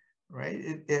way,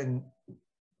 right? And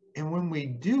when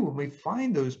we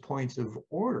find those points of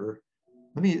order,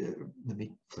 let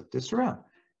me flip this around.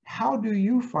 How do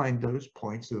you find those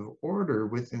points of order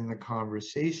within the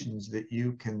conversations that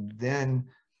you can then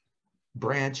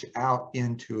branch out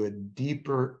into a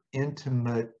deeper,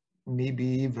 intimate, maybe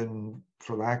even,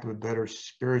 for lack of a better,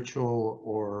 spiritual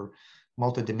or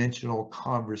multidimensional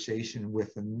conversation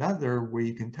with another, where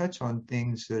you can touch on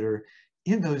things that are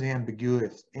in those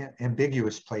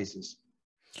ambiguous places,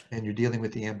 and you're dealing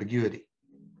with the ambiguity?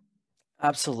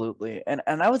 Absolutely. And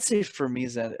I would say for me,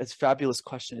 Zen, it's a fabulous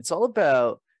question. It's all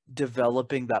about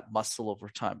developing that muscle over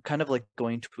time, kind of like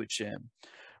going to a gym,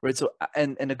 right? So,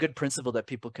 and a good principle that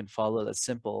people can follow that's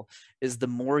simple is, the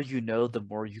more you know, the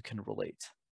more you can relate.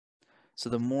 So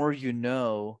the more you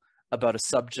know about a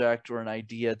subject or an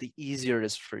idea, the easier it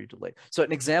is for you to relate. So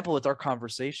an example with our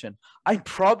conversation, I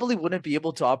probably wouldn't be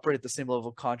able to operate at the same level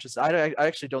of consciousness. I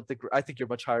actually don't think, I think you're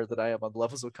much higher than I am on the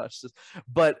levels of consciousness,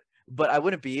 but I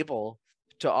wouldn't be able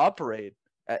to operate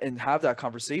and have that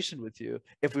conversation with you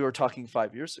if we were talking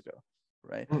 5 years ago,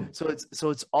 right? So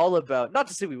it's all about, not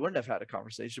to say we wouldn't have had a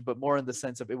conversation, but more in the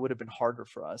sense of it would have been harder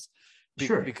for us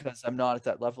because I'm not at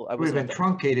that level. We've been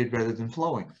truncated rather than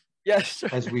flowing. Yeah, sure.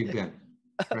 As we've been.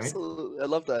 Right? Absolutely. I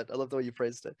love that. I love the way you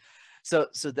phrased it. So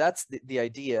that's the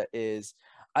idea is,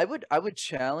 I would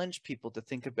challenge people to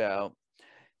think about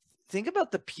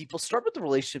the people, start with the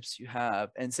relationships you have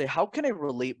and say, how can I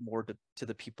relate more to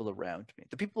the people around me,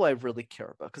 the people I really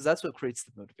care about? Because that's what creates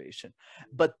the motivation.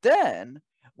 But then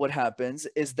what happens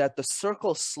is that the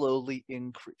circle slowly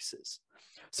increases.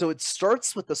 So it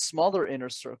starts with the smaller inner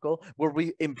circle, where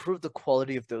we improve the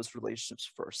quality of those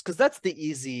relationships first, because that's the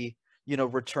easy,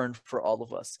 return for all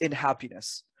of us in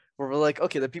happiness, where we're like,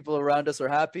 okay, the people around us are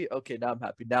happy. Okay, now I'm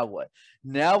happy. Now what?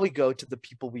 Now we go to the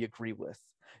people we agree with,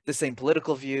 the same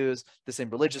political views, the same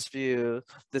religious view,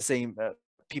 the same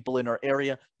people in our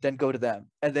area, then go to them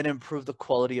and then improve the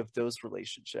quality of those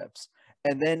relationships,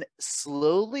 and then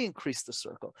slowly increase the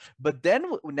circle. But then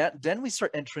we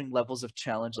start entering levels of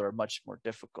challenge that are much more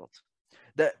difficult,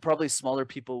 that probably smaller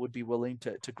people would be willing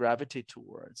to gravitate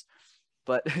towards.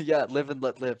 but yeah, live and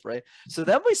let live, right? So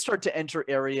then we start to enter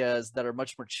areas that are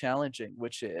much more challenging,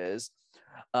 which is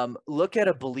look at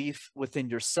a belief within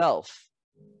yourself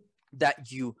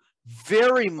that you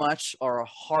very much are a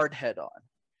hard head on,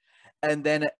 and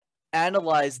then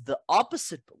analyze the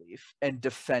opposite belief and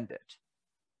defend it.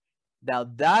 Now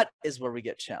that is where we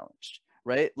get challenged,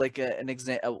 right? Like an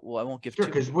example. Well, I won't give Sure,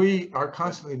 too because many. we are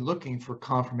constantly looking for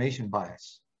confirmation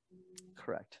bias.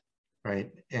 Correct.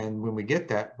 Right. And when we get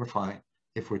that, we're fine.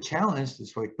 If we're challenged,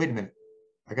 it's like, wait a minute,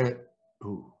 I got to,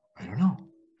 ooh, I don't know.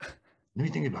 Let me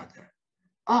think about that.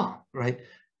 Right.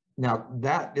 Now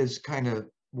that is kind of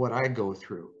what I go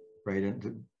through, right?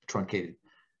 And truncated.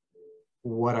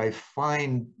 What I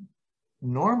find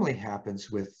normally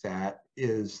happens with that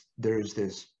is there's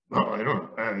this, oh, I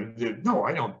don't, no,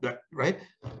 I don't, right?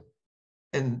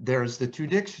 And there's the two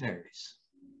dictionaries,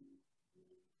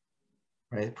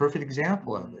 right? Perfect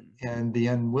example of it. And the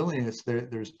unwillingness,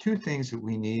 there's two things that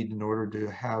we need in order to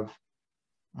have,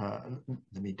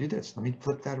 let me do this. Let me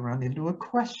flip that around into a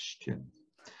question.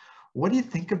 What do you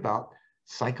think about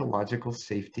psychological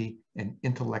safety and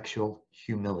intellectual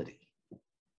humility?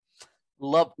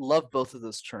 Love both of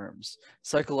those terms,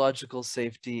 psychological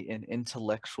safety and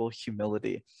intellectual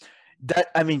humility. That,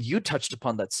 I mean, you touched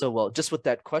upon that so well just with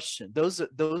that question. Those are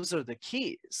the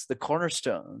keys, the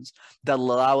cornerstones that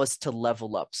allow us to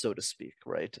level up, so to speak,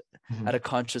 right? Mm-hmm. At a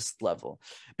conscious level.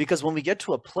 Because when we get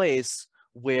to a place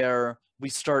where we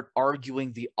start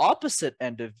arguing the opposite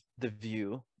end of the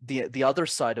view, the other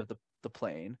side of the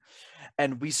plane,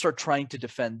 and we start trying to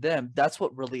defend them, that's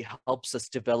what really helps us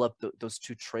develop those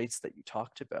two traits that you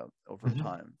talked about over Mm-hmm.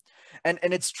 time. And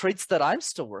it's traits that I'm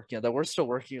still working on, that we're still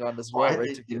working on as well,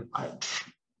 right?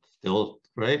 Still,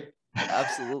 right?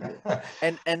 Absolutely.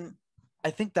 And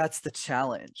I think that's the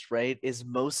challenge, right? Is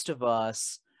most of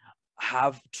us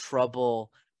have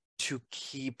trouble to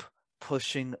keep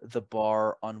pushing the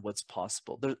bar on what's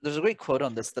possible. There's a great quote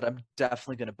on this that I'm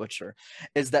definitely going to butcher,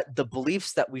 is that the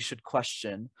beliefs that we should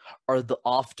question are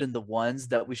often the ones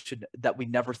that we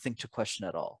never think to question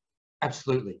at all.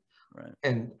 Absolutely. Right.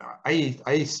 And I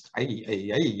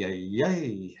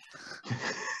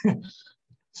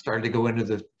started to go into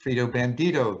the Frito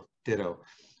Bandito ditto,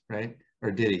 right?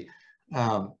 Or ditty.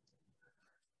 How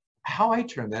I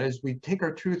term that is we take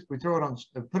our truth, we throw it on,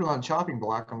 put it on a chopping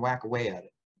block and whack away at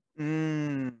it.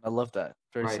 I love that.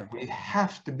 Very right. simple. We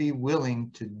have to be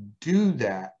willing to do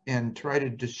that and try to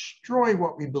destroy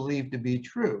what we believe to be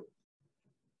true.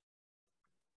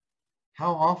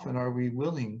 How often are we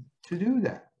willing to do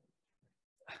that?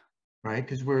 Right?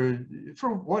 Because we're,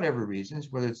 for whatever reasons,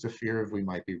 whether it's the fear of we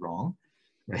might be wrong,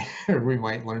 right? Or we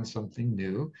might learn something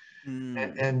new.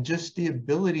 And just the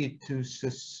ability to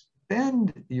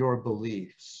suspend your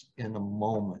beliefs in a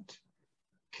moment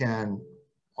can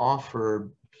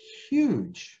offer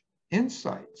huge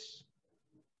insights,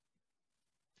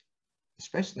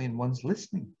 especially in one's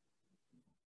listening.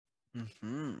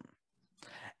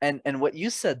 And what you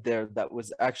said there that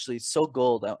was actually so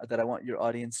gold that I want your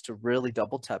audience to really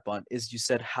double tap on is you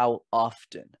said how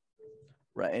often,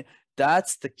 right?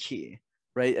 That's the key,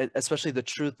 right? Especially the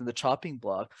truth in the chopping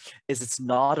block is it's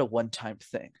not a one-time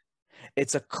thing.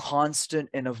 It's a constant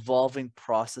and evolving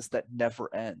process that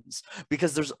never ends,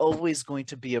 because there's always going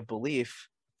to be a belief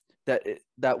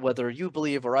that whether you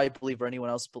believe or I believe or anyone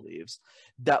else believes,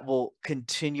 that will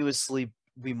continuously,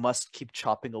 we must keep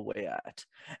chopping away at.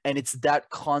 And it's that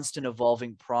constant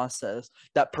evolving process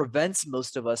that prevents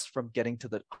most of us from getting to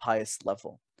the highest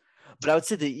level. But I would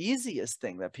say the easiest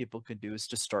thing that people can do is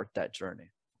to start that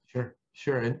journey. Sure,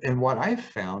 sure. And what I've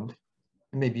found,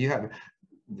 maybe you have,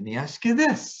 let me ask you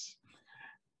this.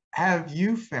 Have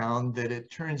you found that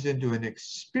it turns into an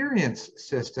experience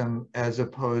system as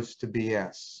opposed to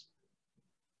BS?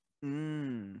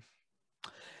 An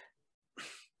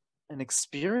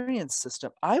experience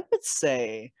system. I would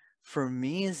say for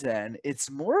me, Zen,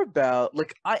 it's more about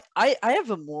like I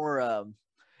have a more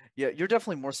yeah, you're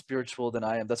definitely more spiritual than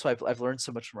I am. That's why I've learned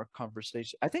so much from our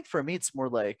conversation. I think for me it's more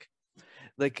like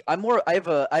I'm more, I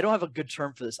don't have a good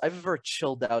term for this. I have a very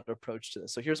chilled out approach to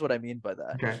this. So here's what I mean by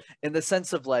that. Okay. In the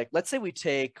sense of like, let's say we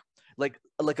take like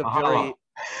a very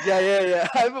yeah.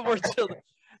 I have a more chilled.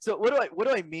 So what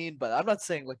do I mean by that? I'm not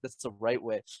saying like that's the right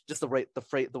way, just the way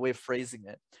of phrasing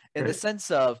it. In the sense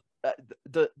of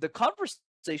the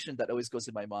conversation that always goes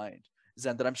in my mind,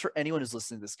 Zen, that I'm sure anyone who's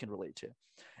listening to this can relate to,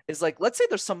 is like, let's say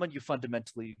there's someone you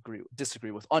fundamentally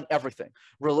disagree with on everything: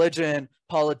 religion,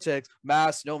 politics,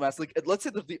 mass, no mass. Like, let's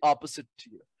say they're the opposite to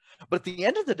you. But at the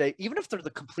end of the day, even if they're the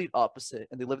complete opposite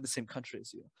and they live in the same country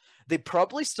as you, they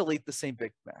probably still eat the same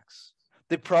Big Macs.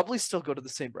 They probably still go to the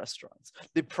same restaurants.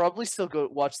 They probably still go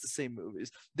watch the same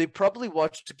movies. They probably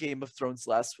watched Game of Thrones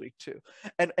last week too.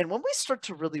 And when we start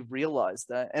to really realize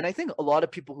that, and I think a lot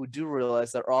of people who do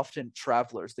realize that are often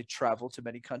travelers, they travel to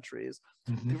many countries.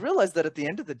 They realize that at the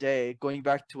end of the day, going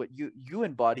back to what you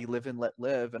embody, live and let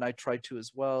live, and I try to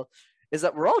as well, is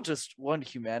that we're all just one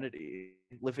humanity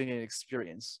living an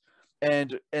experience.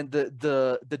 And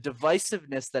the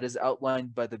divisiveness that is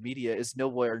outlined by the media is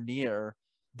nowhere near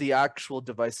the actual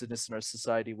divisiveness in our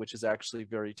society, which is actually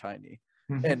very tiny,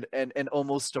 and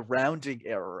almost a rounding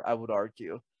error, I would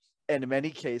argue, in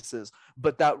many cases.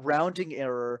 But that rounding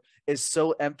error is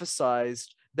so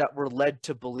emphasized that we're led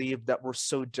to believe that we're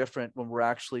so different when we're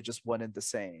actually just one and the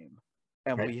same,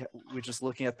 and Right. we're just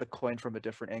looking at the coin from a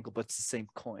different angle, but it's the same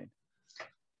coin.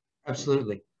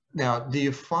 Absolutely. Now, do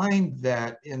you find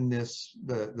that in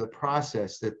the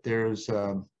process that there's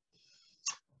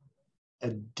a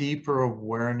deeper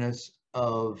awareness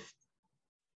of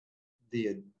the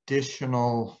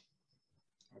additional,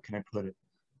 how can I put it?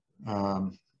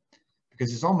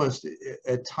 Because it's almost,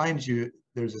 at times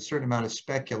there's a certain amount of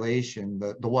speculation,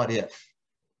 the what if,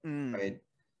 right?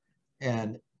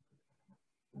 And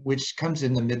which comes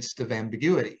in the midst of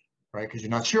ambiguity, right? Because you're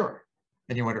not sure.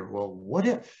 And you wonder, well, what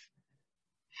if?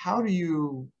 How do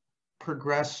you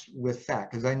progress with that?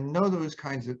 Because I know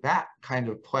that kind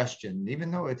of question, even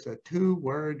though it's a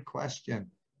 2-word question,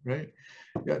 right?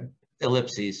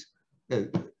 Ellipses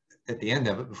at the end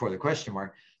of it before the question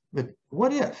mark. But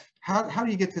what if? How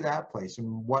do you get to that place,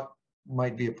 and what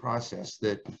might be a process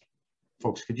that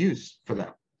folks could use for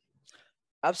that?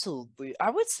 Absolutely. I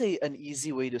would say an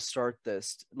easy way to start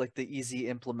this, like the easy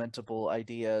implementable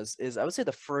ideas, is I would say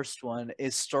the first one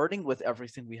is starting with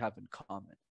everything we have in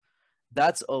common.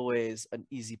 That's always an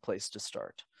easy place to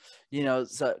start.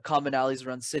 So commonalities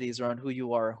around cities, around who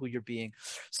you are, who you're being.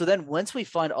 So then once we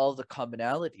find all the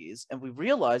commonalities and we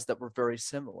realize that we're very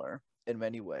similar in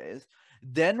many ways,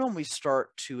 then when we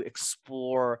start to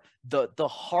explore the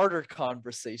harder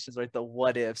conversations, right? The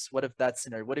what ifs, what if that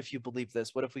scenario, what if you believe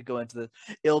this, what if we go into this,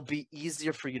 it'll be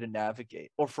easier for you to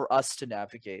navigate, or for us to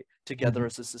navigate together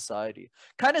as a society.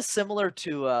 Kind of similar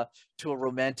to a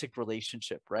romantic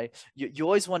relationship, right? You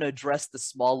always want to address the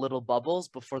small little bubbles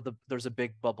before there's a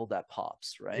big bubble that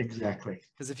pops, right? Exactly.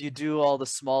 Because if you do all the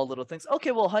small little things, okay,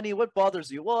 well, honey, what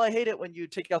bothers you? Well, I hate it when you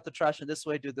take out the trash in this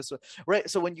way, do it this way, right?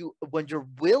 So when you're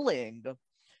willing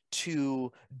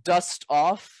to dust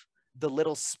off the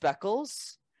little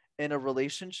speckles in a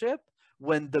relationship,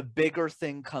 when the bigger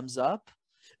thing comes up,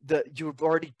 you've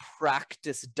already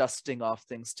practiced dusting off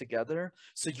things together,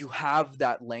 so you have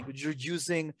that language.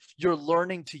 You're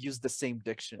learning to use the same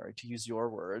dictionary, to use your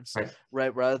words,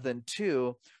 right, rather than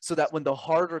two, so that when the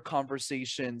harder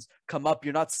conversations come up,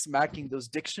 you're not smacking those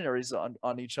dictionaries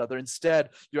on each other. Instead,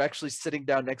 you're actually sitting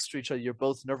down next to each other. You're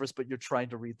both nervous, but you're trying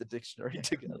to read the dictionary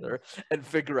together and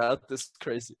figure out this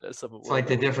craziness of a word. It's like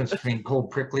the difference between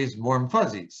cold pricklies and warm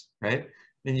fuzzies, right?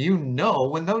 And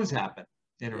when those happen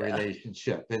in a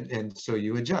relationship, and so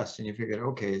you adjust and you figure,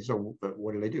 okay, so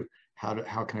what did I do?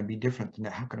 How can I be different than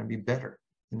that? How can I be better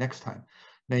the next time?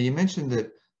 Now, you mentioned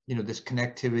that this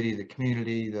connectivity, the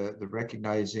community, the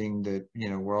recognizing that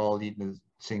we're all eating the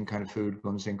same kind of food,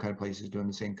 going to the same kind of places, doing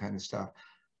the same kind of stuff.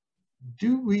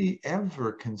 Do we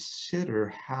ever consider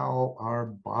how our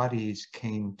bodies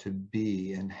came to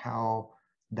be and how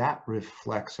that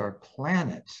reflects our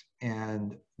planet,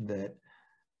 and that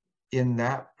in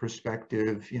that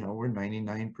perspective, we're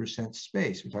 99%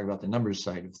 space. We talk about the numbers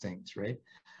side of things, right?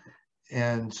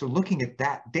 And so looking at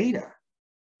that data,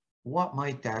 what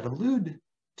might that allude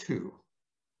to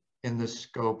in the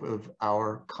scope of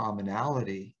our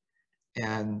commonality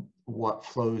and what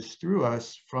flows through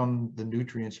us from the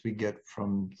nutrients we get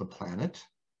from the planet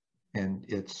and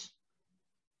its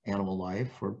animal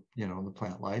life, or the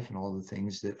plant life, and all the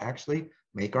things that actually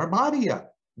make our body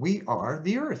up? We are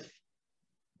the earth,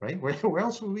 right? Where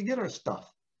else would we get our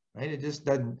stuff, right? It just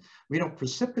doesn't, we don't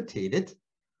precipitate it,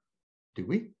 do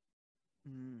we?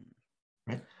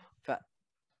 Right?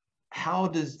 How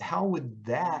would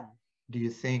that, do you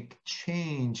think,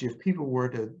 change if people were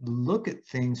to look at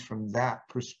things from that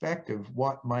perspective?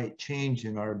 What might change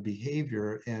in our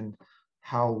behavior and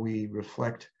how we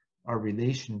reflect our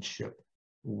relationship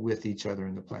with each other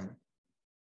and the planet?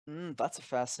 That's a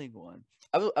fascinating one.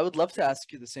 I would love to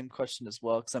ask you the same question as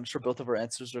well, because I'm sure both of our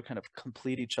answers are kind of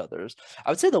complete each other's. I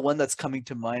would say the one that's coming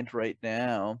to mind right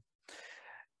now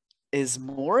is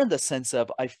more in the sense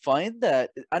of, I find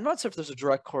that, I'm not sure if there's a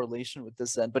direct correlation with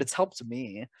this end, but it's helped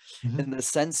me in the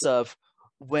sense of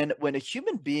when a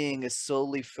human being is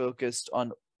solely focused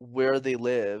on where they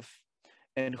live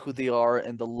and who they are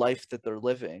and the life that they're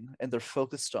living, and they're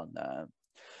focused on that,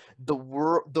 the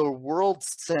world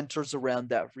centers around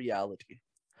that reality.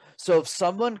 So if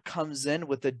someone comes in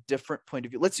with a different point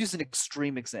of view, let's use an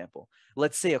extreme example.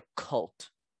 Let's say a cult,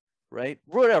 right?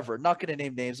 Whatever, not going to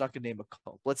name names, not going to name a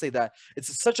cult. Let's say that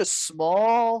it's such a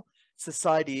small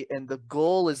society and the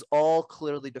goal is all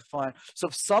clearly defined. So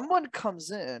if someone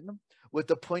comes in with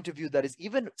a point of view that is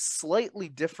even slightly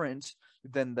different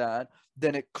than that,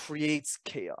 then it creates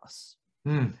chaos.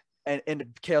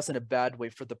 And chaos in a bad way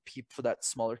for the people, for that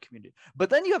smaller community.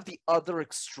 But then you have the other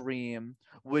extreme,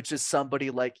 which is somebody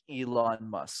like Elon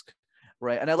Musk,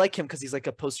 right? And I like him because he's like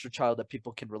a poster child that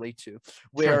people can relate to,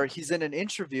 where he's in an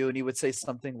interview and he would say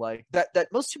something like that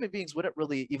most human beings wouldn't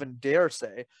really even dare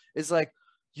say, is like,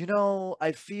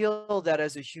 I feel that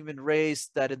as a human race,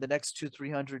 that in the next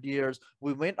 200-300 years,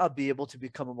 we might not be able to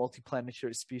become a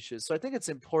multiplanetary species. So I think it's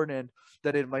important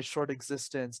that in my short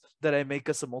existence, that I make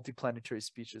us a multiplanetary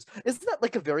species. Isn't that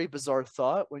like a very bizarre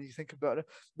thought when you think about it?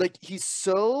 Like he's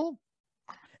so,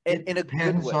 in a good way. It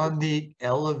depends on the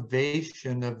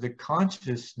elevation of the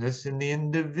consciousness in the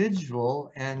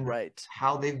individual and right,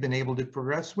 how they've been able to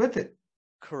progress with it.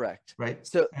 Correct. Right.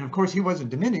 So, and of course, he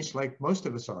wasn't diminished like most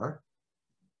of us are.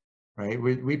 Right.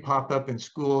 We popped up in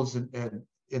schools and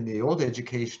in the old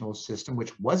educational system,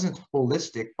 which wasn't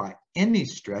holistic by any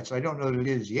stretch. I don't know that it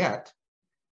is yet,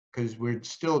 because we're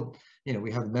still,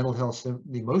 we have the mental health,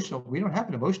 the emotional, we don't have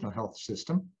an emotional health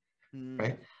system,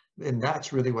 right? And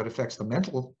that's really what affects the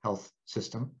mental health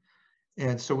system.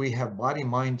 And so we have body,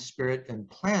 mind, spirit, and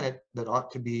planet that ought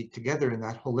to be together in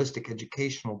that holistic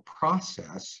educational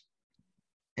process.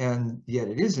 And yet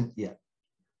it isn't yet.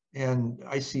 And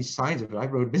I see signs of it. I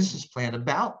wrote a business plan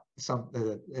about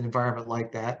an environment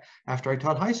like that after I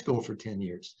taught high school for 10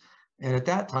 years. And at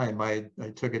that time, I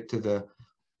took it to the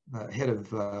head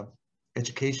of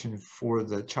education for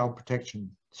the Child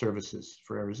Protection Services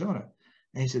for Arizona.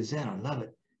 And he said, Zen, I love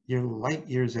it. You're light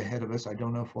years ahead of us. I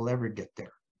don't know if we'll ever get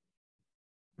there.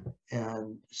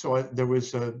 And so there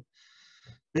was a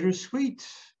bittersweet,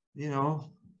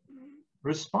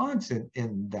 response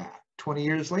in that. 20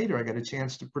 years later, I got a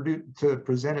chance to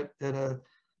present it at a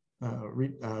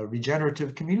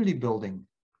regenerative community building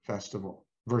festival,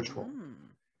 virtual.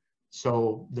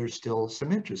 So there's still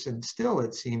some interest, and still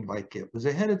it seemed like it was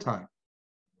ahead of time,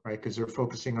 right? Because they're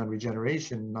focusing on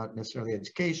regeneration, not necessarily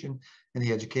education, and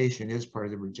the education is part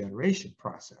of the regeneration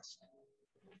process.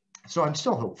 So I'm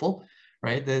still hopeful,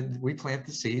 right? That we plant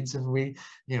the seeds and we,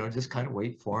 just kind of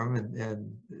wait for them,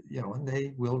 and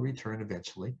they will return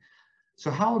eventually. So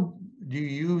how do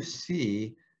you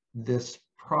see this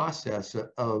process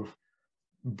of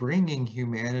bringing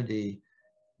humanity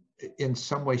in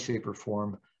some way, shape, or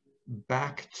form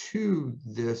back to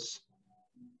this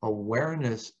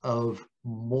awareness of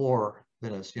more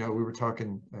than us? We were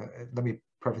talking, let me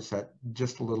preface that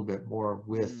just a little bit more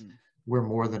with we're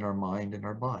more than our mind and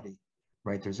our body,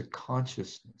 right? There's a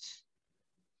consciousness.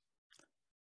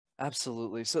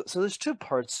 Absolutely. So there's two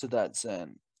parts to that,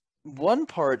 Zen. One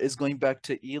part is going back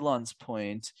to Elon's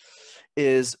point,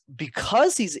 is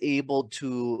because he's able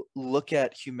to look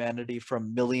at humanity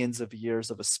from millions of years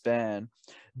of a span,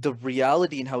 the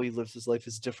reality in how he lives his life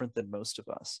is different than most of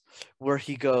us, where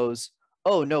he goes,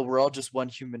 oh no, we're all just one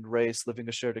human race living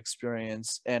a shared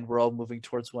experience, and we're all moving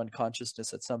towards one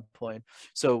consciousness at some point.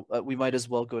 So we might as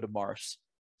well go to Mars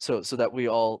so that we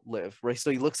all live, right? So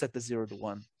he looks at the 0 to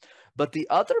 1. But the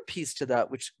other piece to that,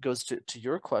 which goes to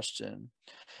your question,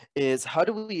 is how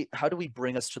do we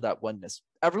bring us to that oneness?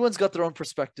 Everyone's got their own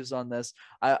perspectives on this.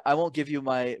 I won't give you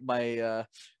my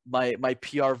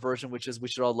PR version, which is we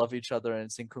should all love each other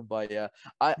and sing kumbaya.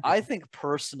 I think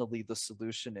personally the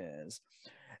solution is,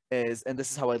 and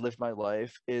this is how I live my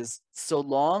life, is so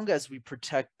long as we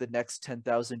protect the next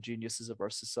 10,000 geniuses of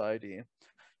our society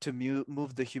to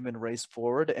move the human race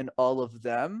forward, and all of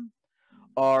them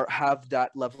have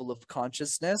that level of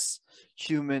consciousness,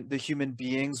 the human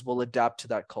beings will adapt to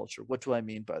that culture. What do I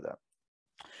mean by that?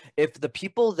 If the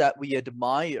people that we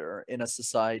admire in a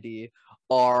society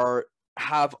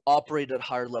have operated at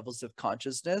higher levels of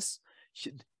consciousness,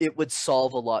 it would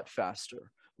solve a lot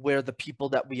faster, where the people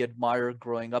that we admire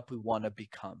growing up, we want to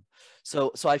become.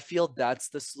 So I feel that's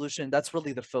the solution. That's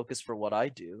really the focus for what I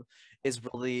do, is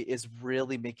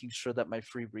really making sure that my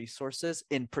free resources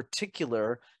in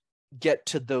particular get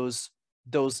to those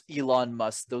Elon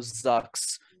Musk, those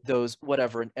Zucks, those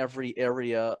whatever, in every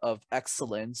area of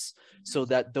excellence, so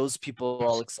that those people are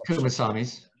all exceptional.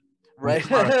 Kumasamys. Right.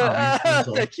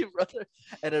 Thank you, brother.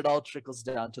 And it all trickles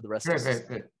down to the rest of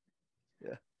society.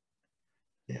 Right.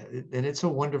 Yeah, and it's a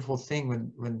wonderful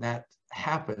thing when that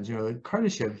happens.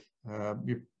 Kardashev,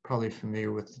 you're probably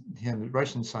familiar with him, a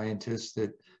Russian scientist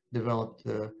that developed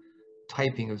the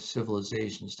typing of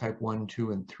civilizations, type 1,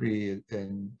 2, and 3,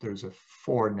 and there's a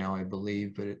 4 now, I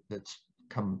believe, but that's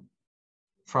come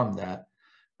from that.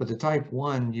 But the type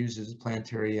 1 uses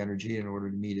planetary energy in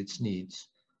order to meet its needs.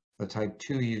 The type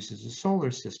 2 uses the solar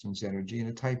system's energy, and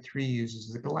a type 3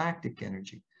 uses the galactic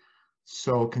energy.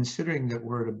 So considering that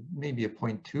we're at maybe a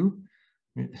 0.2,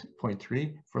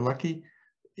 0.3 if we're lucky,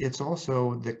 it's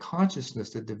also the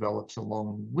consciousness that develops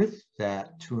along with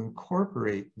that to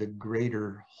incorporate the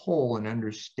greater whole and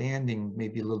understanding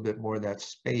maybe a little bit more of that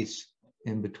space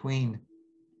in between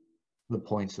the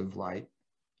points of light,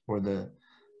 or the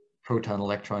proton,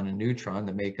 electron, and neutron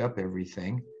that make up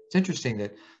everything. It's interesting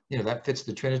that, that fits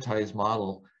the trinitized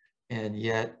model, and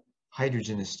yet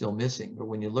hydrogen is still missing. But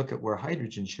when you look at where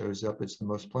hydrogen shows up, it's the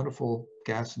most plentiful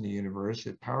gas in the universe.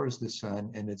 It powers the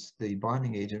sun, and it's the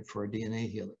bonding agent for a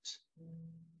DNA helix.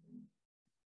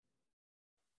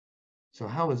 So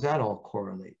how does that all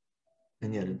correlate?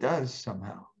 And yet it does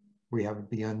somehow. We haven't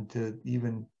begun to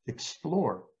even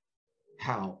explore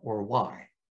how or why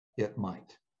it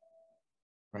might,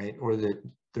 right? Or that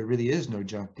there really is no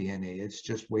junk DNA. It's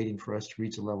just waiting for us to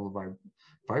reach a level of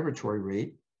vibratory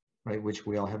rate, right? Which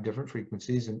we all have different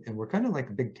frequencies, and we're kind of like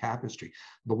a big tapestry.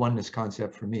 The oneness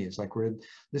concept for me is like we're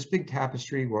this big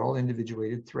tapestry. We're all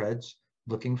individuated threads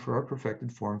looking for our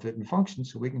perfected form, fit, and function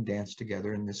so we can dance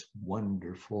together in this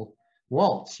wonderful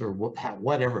waltz, or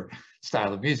whatever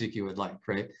style of music you would like,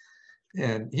 right?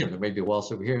 And, there may be a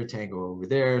waltz over here, a tango over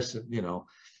there, so,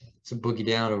 some boogie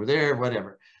down over there,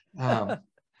 whatever.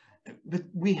 But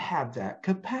we have that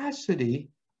capacity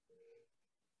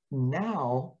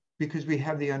now because we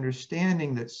have the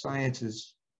understanding that science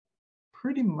is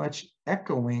pretty much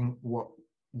echoing what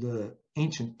the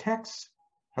ancient texts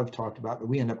have talked about, that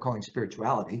we end up calling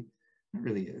spirituality. It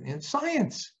really is. And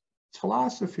science, it's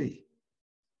philosophy.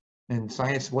 And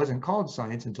science wasn't called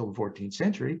science until the 14th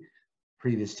century.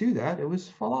 Previous to that, it was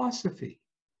philosophy.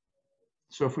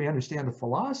 So if we understand the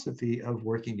philosophy of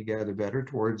working together better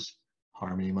towards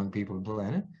harmony among people and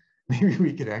planet, maybe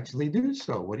we could actually do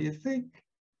so. What do you think?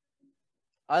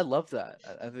 I love that.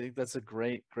 I think that's a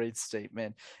great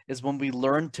statement, is when we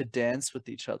learn to dance with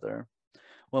each other,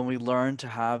 when we learn to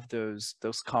have those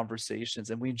conversations,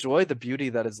 and we enjoy the beauty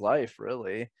that is life,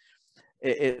 really,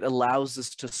 it allows us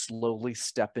to slowly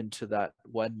step into that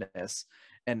oneness.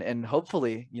 And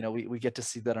hopefully, we get to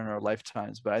see that in our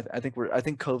lifetimes. But I think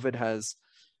COVID has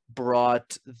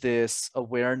brought this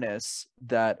awareness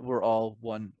that we're all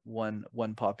one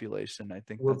population. I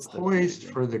think we're poised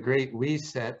for the great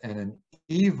reset and an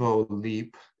Evo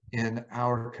leap in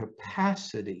our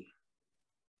capacity,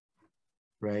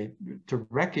 right, to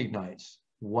recognize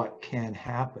what can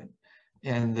happen.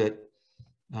 And that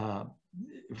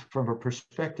from a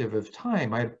perspective of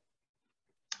time,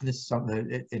 this is something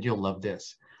that you'll love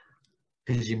this,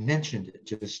 because you mentioned it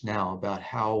just now about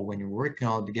how when you're working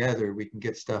all together, we can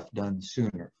get stuff done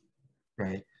sooner,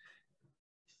 right?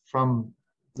 From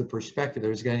the perspective,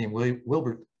 there's a guy named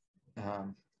Wilbert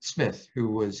Smith,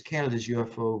 who was Canada's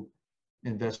UFO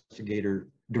investigation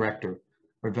director.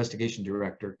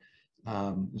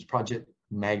 It was Project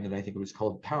Magnet, I think it was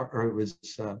called, it was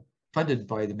funded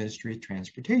by the Ministry of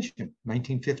Transportation,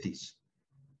 1950s.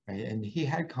 Right? And he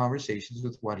had conversations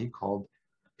with what he called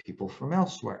people from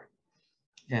elsewhere.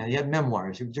 And he had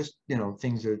memoirs, it was just,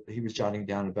 things that he was jotting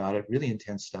down about it, really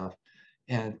intense stuff.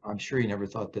 And I'm sure he never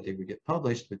thought that they would get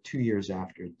published, but 2 years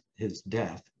after his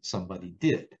death, somebody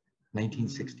did.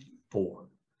 1964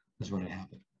 is when it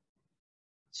happened.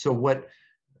 So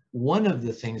one of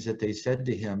the things that they said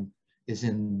to him is,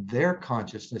 in their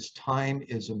consciousness, time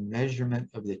is a measurement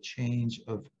of the change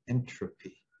of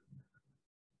entropy,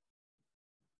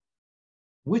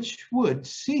 which would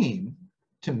seem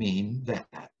to mean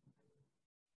that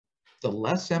the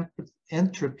less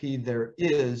entropy there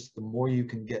is, the more you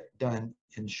can get done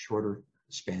in shorter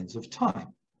spans of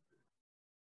time.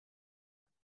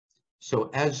 So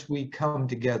as we come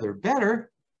together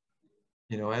better,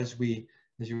 as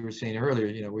you were saying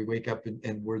earlier, we wake up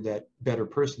and we're that better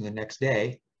person the next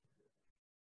day,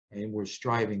 and we're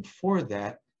striving for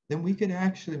that, then we could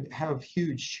actually have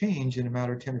huge change in a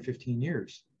matter of 10 or 15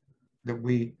 years.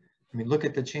 Look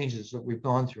at the changes that we've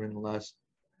gone through in the last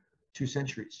 2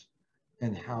 centuries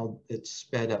and how it's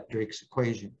sped up Drake's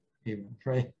equation, even,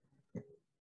 right?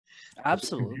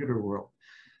 Absolutely. The computer world.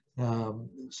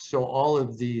 So all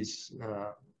of these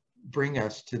bring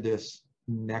us to this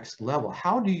next level.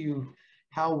 How do you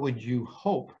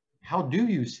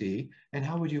see, and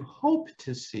how would you hope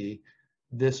to see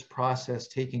this process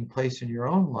taking place in your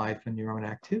own life and your own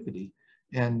activity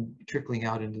and trickling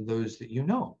out into those that you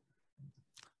know?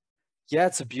 Yeah,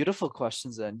 it's a beautiful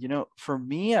question, Zen. You know, for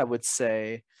me, I would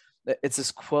say that it's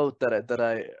this quote that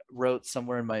I wrote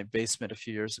somewhere in my basement a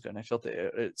few years ago, and I felt that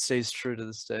it stays true to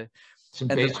this day. Some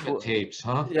And the basement quote, tapes,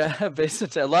 huh? yeah,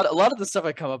 basement. A lot of the stuff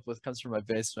I come up with comes from my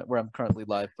basement, where I'm currently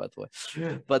live, by the way.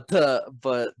 Yeah. But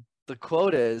the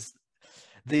quote is,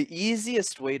 the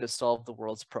easiest way to solve the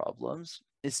world's problems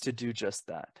is to do just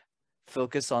that.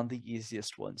 Focus on the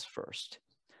easiest ones first.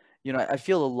 You know, I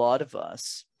feel a lot of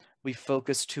us, we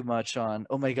focus too much on,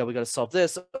 oh my God, we got to solve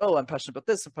this. Oh, I'm passionate about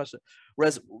this. I'm passionate.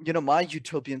 Whereas, you know, my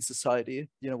utopian society,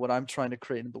 you know, what I'm trying to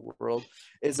create in the world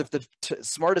is if the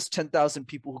smartest 10,000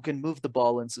 people who can move the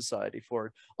ball in society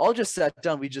forward all just sat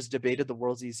down, we just debated the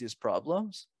world's easiest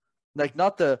problems. Like,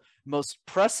 not the most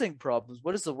pressing problems.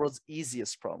 What is the world's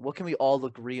easiest problem? What can we all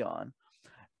agree on?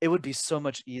 It would be so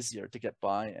much easier to get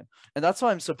buy-in. And that's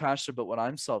why I'm so passionate about what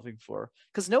I'm solving for,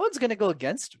 because no one's going to go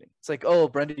against me. It's like, oh,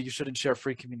 Brenden, you shouldn't share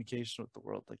free communication with the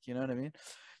world. Like, you know what I mean?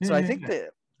 So I Yeah. think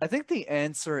that I think the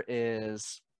answer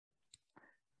is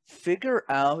figure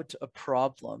out a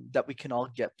problem that we can all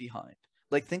get behind.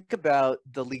 Like, think about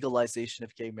the legalization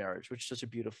of gay marriage, which is such a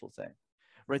beautiful thing,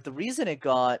 right? The reason it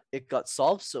got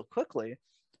solved so quickly,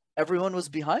 everyone was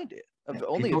behind it.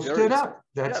 Only a People stood very up.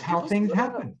 That's yeah, how people things stood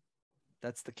up. happen.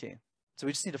 That's the key. So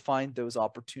we just need to find those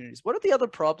opportunities. What are the other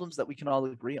problems that we can all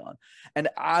agree on? And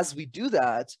as we do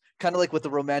that, kind of like with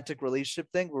the romantic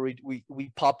relationship thing, where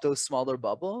we pop those smaller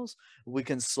bubbles, we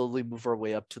can slowly move our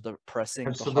way up to the pressing,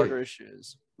 the harder Absolutely.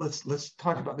 issues. Let's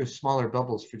talk about those smaller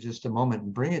bubbles for just a moment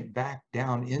and bring it back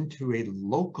down into a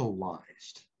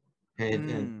localized. Okay,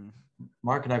 and Mm,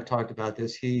 Mark and I've talked about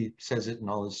this. He says it in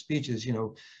all his speeches.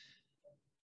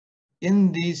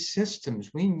 In these systems,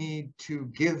 we need to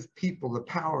give people the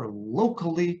power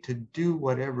locally to do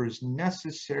whatever is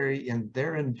necessary in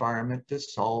their environment to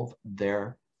solve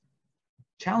their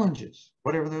challenges,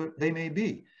 whatever they may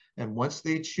be. And once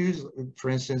they choose,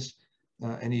 for instance,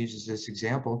 and he uses this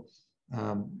example,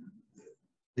 um,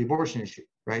 the abortion issue,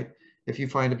 right? If you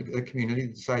find a community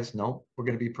that decides, no, we're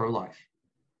going to be pro-life.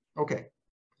 Okay.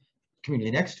 Community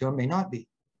next to them may not be.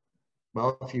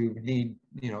 Well, if you need,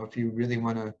 if you really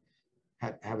want to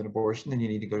have an abortion, then you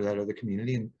need to go to that other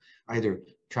community and either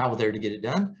travel there to get it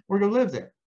done or go live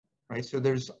there, right? So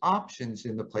there's options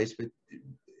in the place,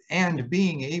 and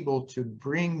being able to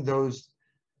bring those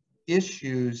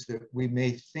issues that we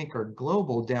may think are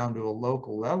global down to a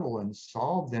local level and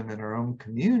solve them in our own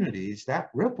communities, that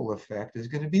ripple effect is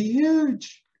going to be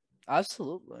huge.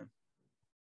 absolutely.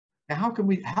 Now,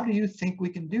 how do you think we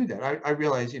can do that? I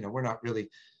realize, we're not really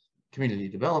community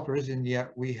developers, and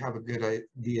yet we have a good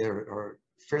idea or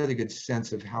fairly good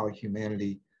sense of how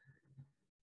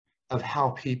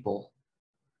people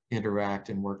interact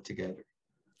and work together.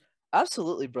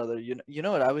 Absolutely, brother. You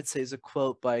know what I would say is a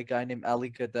quote by a guy named Ali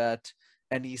Gadet,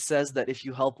 and he says that if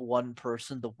you help one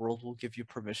person, the world will give you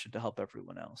permission to help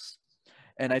everyone else.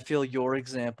 And I feel your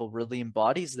example really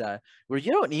embodies that, where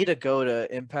you don't need to go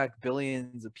to impact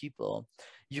billions of people.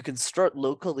 You can start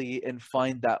locally and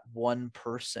find that one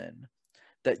person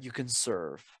that you can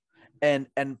serve. And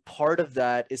part of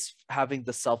that is having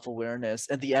the self-awareness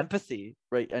and the empathy,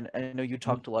 right? And I know you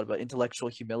talked a lot about intellectual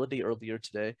humility earlier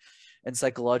today and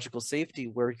psychological safety,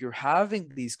 where you're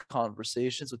having these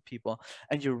conversations with people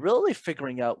and you're really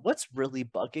figuring out what's really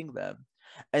bugging them,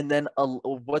 and then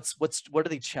what are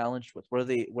they challenged with, what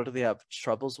do they have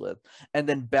troubles with, and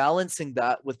then balancing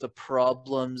that with the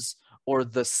problems or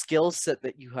the skill set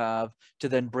that you have to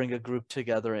then bring a group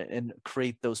together and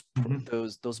create those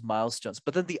Mm-hmm. those milestones.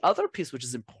 But then the other piece, which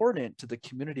is important to the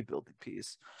community building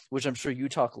piece, which I'm sure you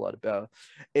talk a lot about,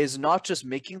 is not just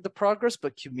making the progress,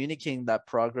 but communicating that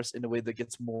progress in a way that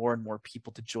gets more and more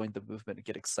people to join the movement and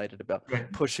get excited about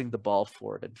Right. pushing the ball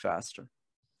forward and faster.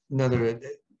 Another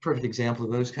perfect example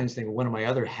of those kinds of things. One of my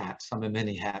other hats, I'm a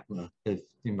mini hatma, if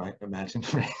you might imagine.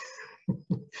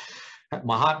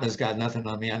 Mahatma's got nothing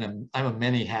on me. I'm a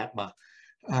mini hatma.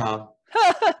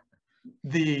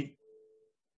 The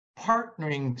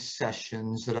partnering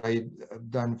sessions that I've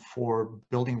done for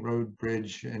building road,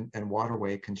 bridge, and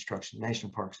waterway construction,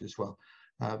 national parks as well.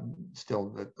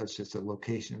 Still, that's just a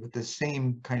location, but the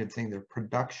same kind of thing. They're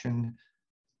production,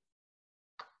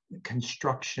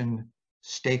 construction,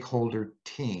 stakeholder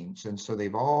teams. And so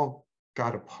they've all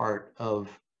got a part of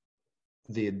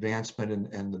the advancement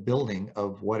and the building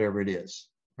of whatever it is,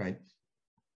 right?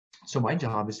 So my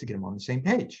job is to get them on the same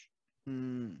page.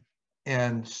 Mm.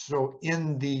 And so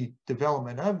in the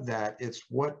development of that, it's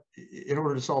in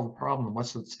order to solve a problem,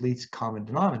 what's the least common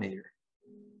denominator,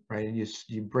 right? And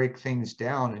you break things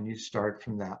down and you start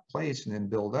from that place and then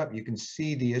build up. You can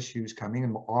see the issues coming,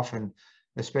 and often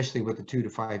especially with a 2 to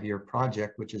 5 year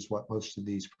project, which is what most of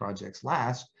these projects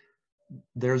last,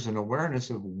 there's an awareness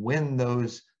of when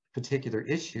those particular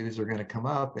issues are going to come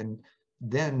up. And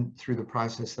then through the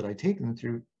process that I take them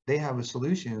through, they have a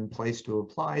solution in place to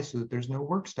apply so that there's no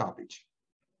work stoppage.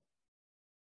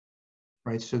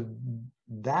 Right? So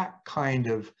that kind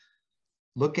of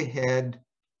look ahead,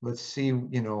 let's see,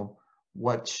 you know,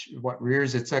 what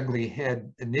rears its ugly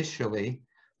head initially,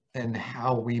 and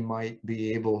how we might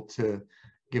be able to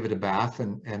give it a bath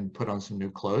and put on some new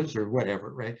clothes or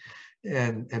whatever, right?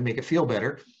 And make it feel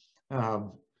better.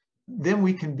 Then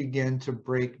we can begin to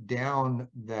break down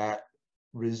that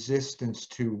resistance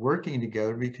to working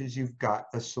together, because you've got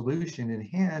a solution in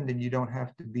hand and you don't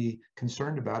have to be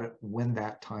concerned about it when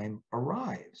that time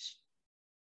arrives.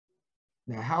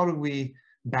 Now, how do we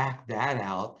back that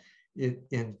out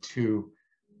into,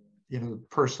 you know,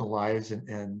 personal lives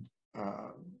and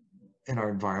in our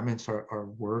environments, our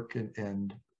work,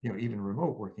 and you know, even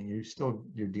remote working?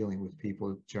 You're dealing with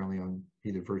people generally on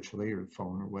either virtually or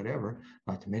phone or whatever,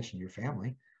 not to mention your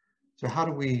family. So how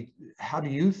do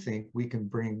you think we can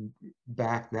bring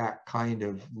back that kind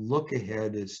of look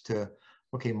ahead as to,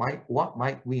 okay, what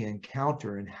might we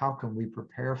encounter and how can we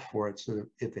prepare for it, so that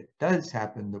if it does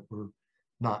happen, that we're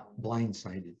not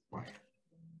blindsided by it?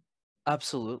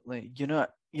 Absolutely. You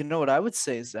know what I would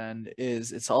say, Zen,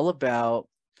 is it's all about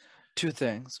two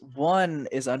things. One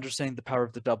is understanding the power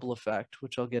of the double effect,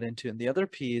 which I'll get into. And the other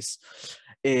piece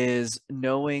is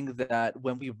knowing that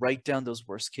when we write down those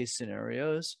worst case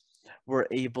scenarios, we're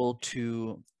able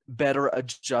to better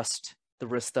adjust the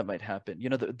risk that might happen. You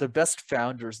know, the best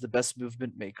founders, the best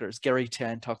movement makers, Gary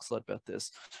Tan talks a lot about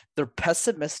this. They're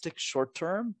pessimistic short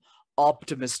term,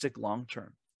 optimistic long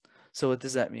term. So what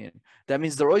does that mean? That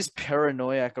means they're always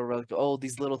paranoid or like, oh,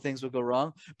 these little things will go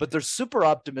wrong. But they're super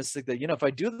optimistic that, you know, if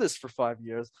I do this for 5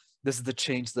 years, this is the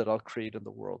change that I'll create in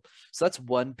the world. So that's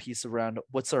one piece around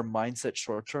what's our mindset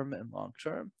short term and long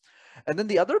term. And then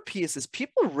the other piece is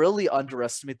people really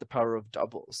underestimate the power of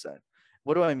doubles. And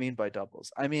what do I mean by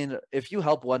doubles? I mean, if you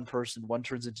help one person, one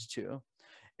turns into two.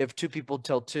 If two people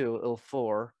tell two, it'll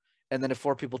four. And then if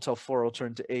four people tell four, it'll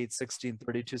turn to 8, 16,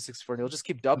 32, 64. And you'll just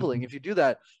keep doubling. If you do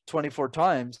that 24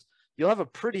 times, you'll have a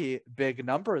pretty big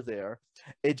number there.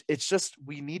 It's just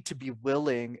we need to be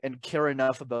willing and care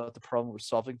enough about the problem we're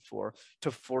solving for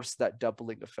to force that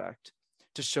doubling effect,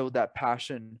 to show that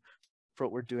passion for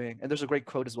what we're doing. And there's a great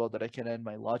quote as well that I can end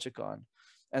my logic on.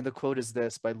 And the quote is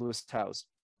this by Lewis Howes: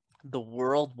 "The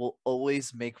world will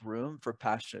always make room for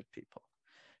passionate people."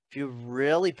 If you're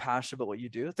really passionate about what you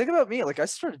do, think about me. Like, I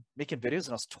started making videos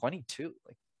when I was 22.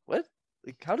 Like, what?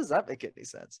 Like, how does that make any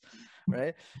sense?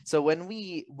 Right? So when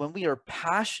we are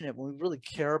passionate, when we really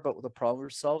care about the problem we're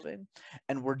solving,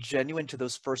 and we're genuine to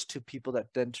those first two people that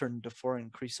then turn into four and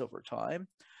increase over time,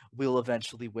 we'll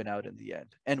eventually win out in the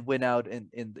end, and win out in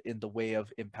the way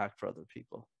of impact for other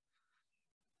people.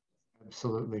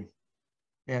 Absolutely.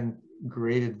 And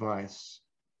great advice.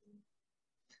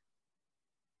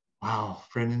 Wow,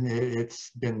 Brenden,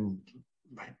 it's been,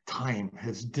 my time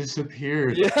has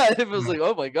disappeared. Yeah, it was like,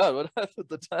 oh my God, what happened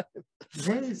to the time?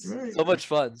 Right. So much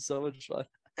fun, so much fun.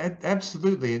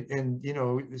 Absolutely. And, you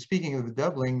know, speaking of the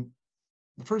doubling,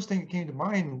 the first thing that came to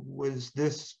mind was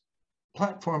this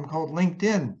platform called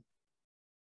LinkedIn,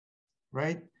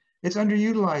 right? It's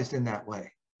underutilized in that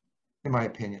way, in my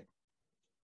opinion.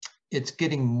 It's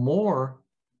getting more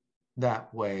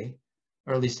that way,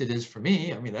 or at least it is for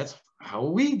me. I mean, that's how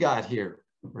we got here,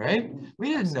 right? We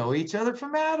didn't know each other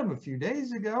from Adam a few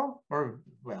days ago, or,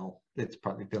 well, it's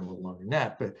probably been a little longer than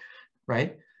that, but,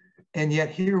 right? And yet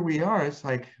here we are. It's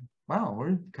like, wow,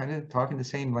 we're kind of talking the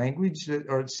same language,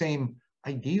 or same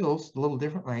ideals, a little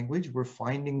different language. We're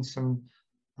finding some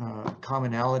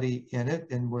commonality in it,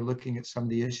 and we're looking at some of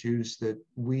the issues that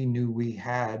we knew we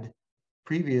had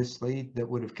previously that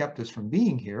would have kept us from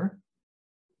being here.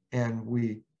 And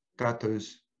we got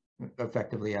those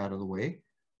effectively out of the way,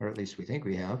 or at least we think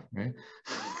we have, right?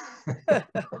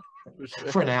 For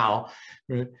sure. For now,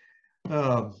 right?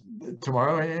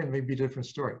 Tomorrow it may be a different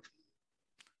story.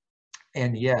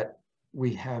 And yet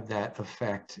we have that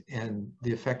effect, and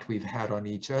the effect we've had on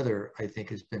each other, I think,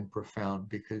 has been profound,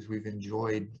 because we've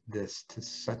enjoyed this to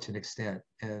such an extent,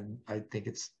 and I think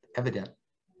it's evident.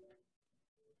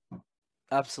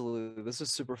 Absolutely. This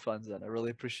was super fun, Zen. I really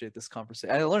appreciate this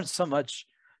conversation. I learned so much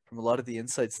from a lot of the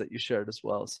insights that you shared as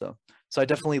well. So I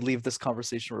definitely leave this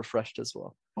conversation refreshed as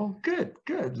well. Oh, good.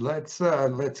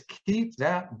 Let's keep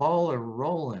that ball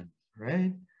rolling,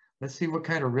 right? Let's see what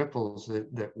kind of ripples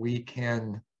that we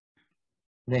can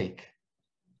make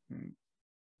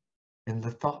in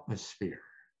the thoughtmosphere.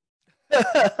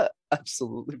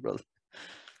 Absolutely, brother.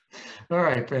 All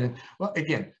right, Brenden. Well,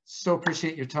 again, so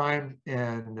appreciate your time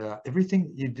and everything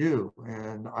that you do.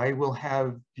 And I will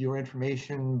have your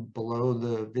information below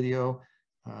the video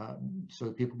so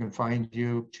that people can find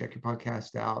you, check your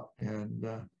podcast out, and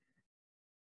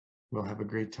we'll have a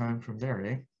great time from there,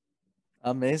 eh?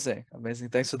 Amazing. Amazing.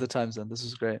 Thanks for the time, Zen. This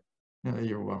was great.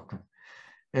 You're welcome.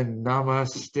 And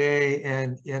namaste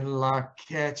and in la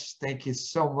catch. Thank you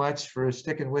so much for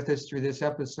sticking with us through this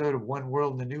episode of One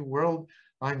World in the New World.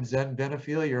 I'm Zen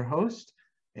Benefiel, your host,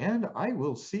 and I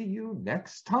will see you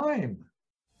next time.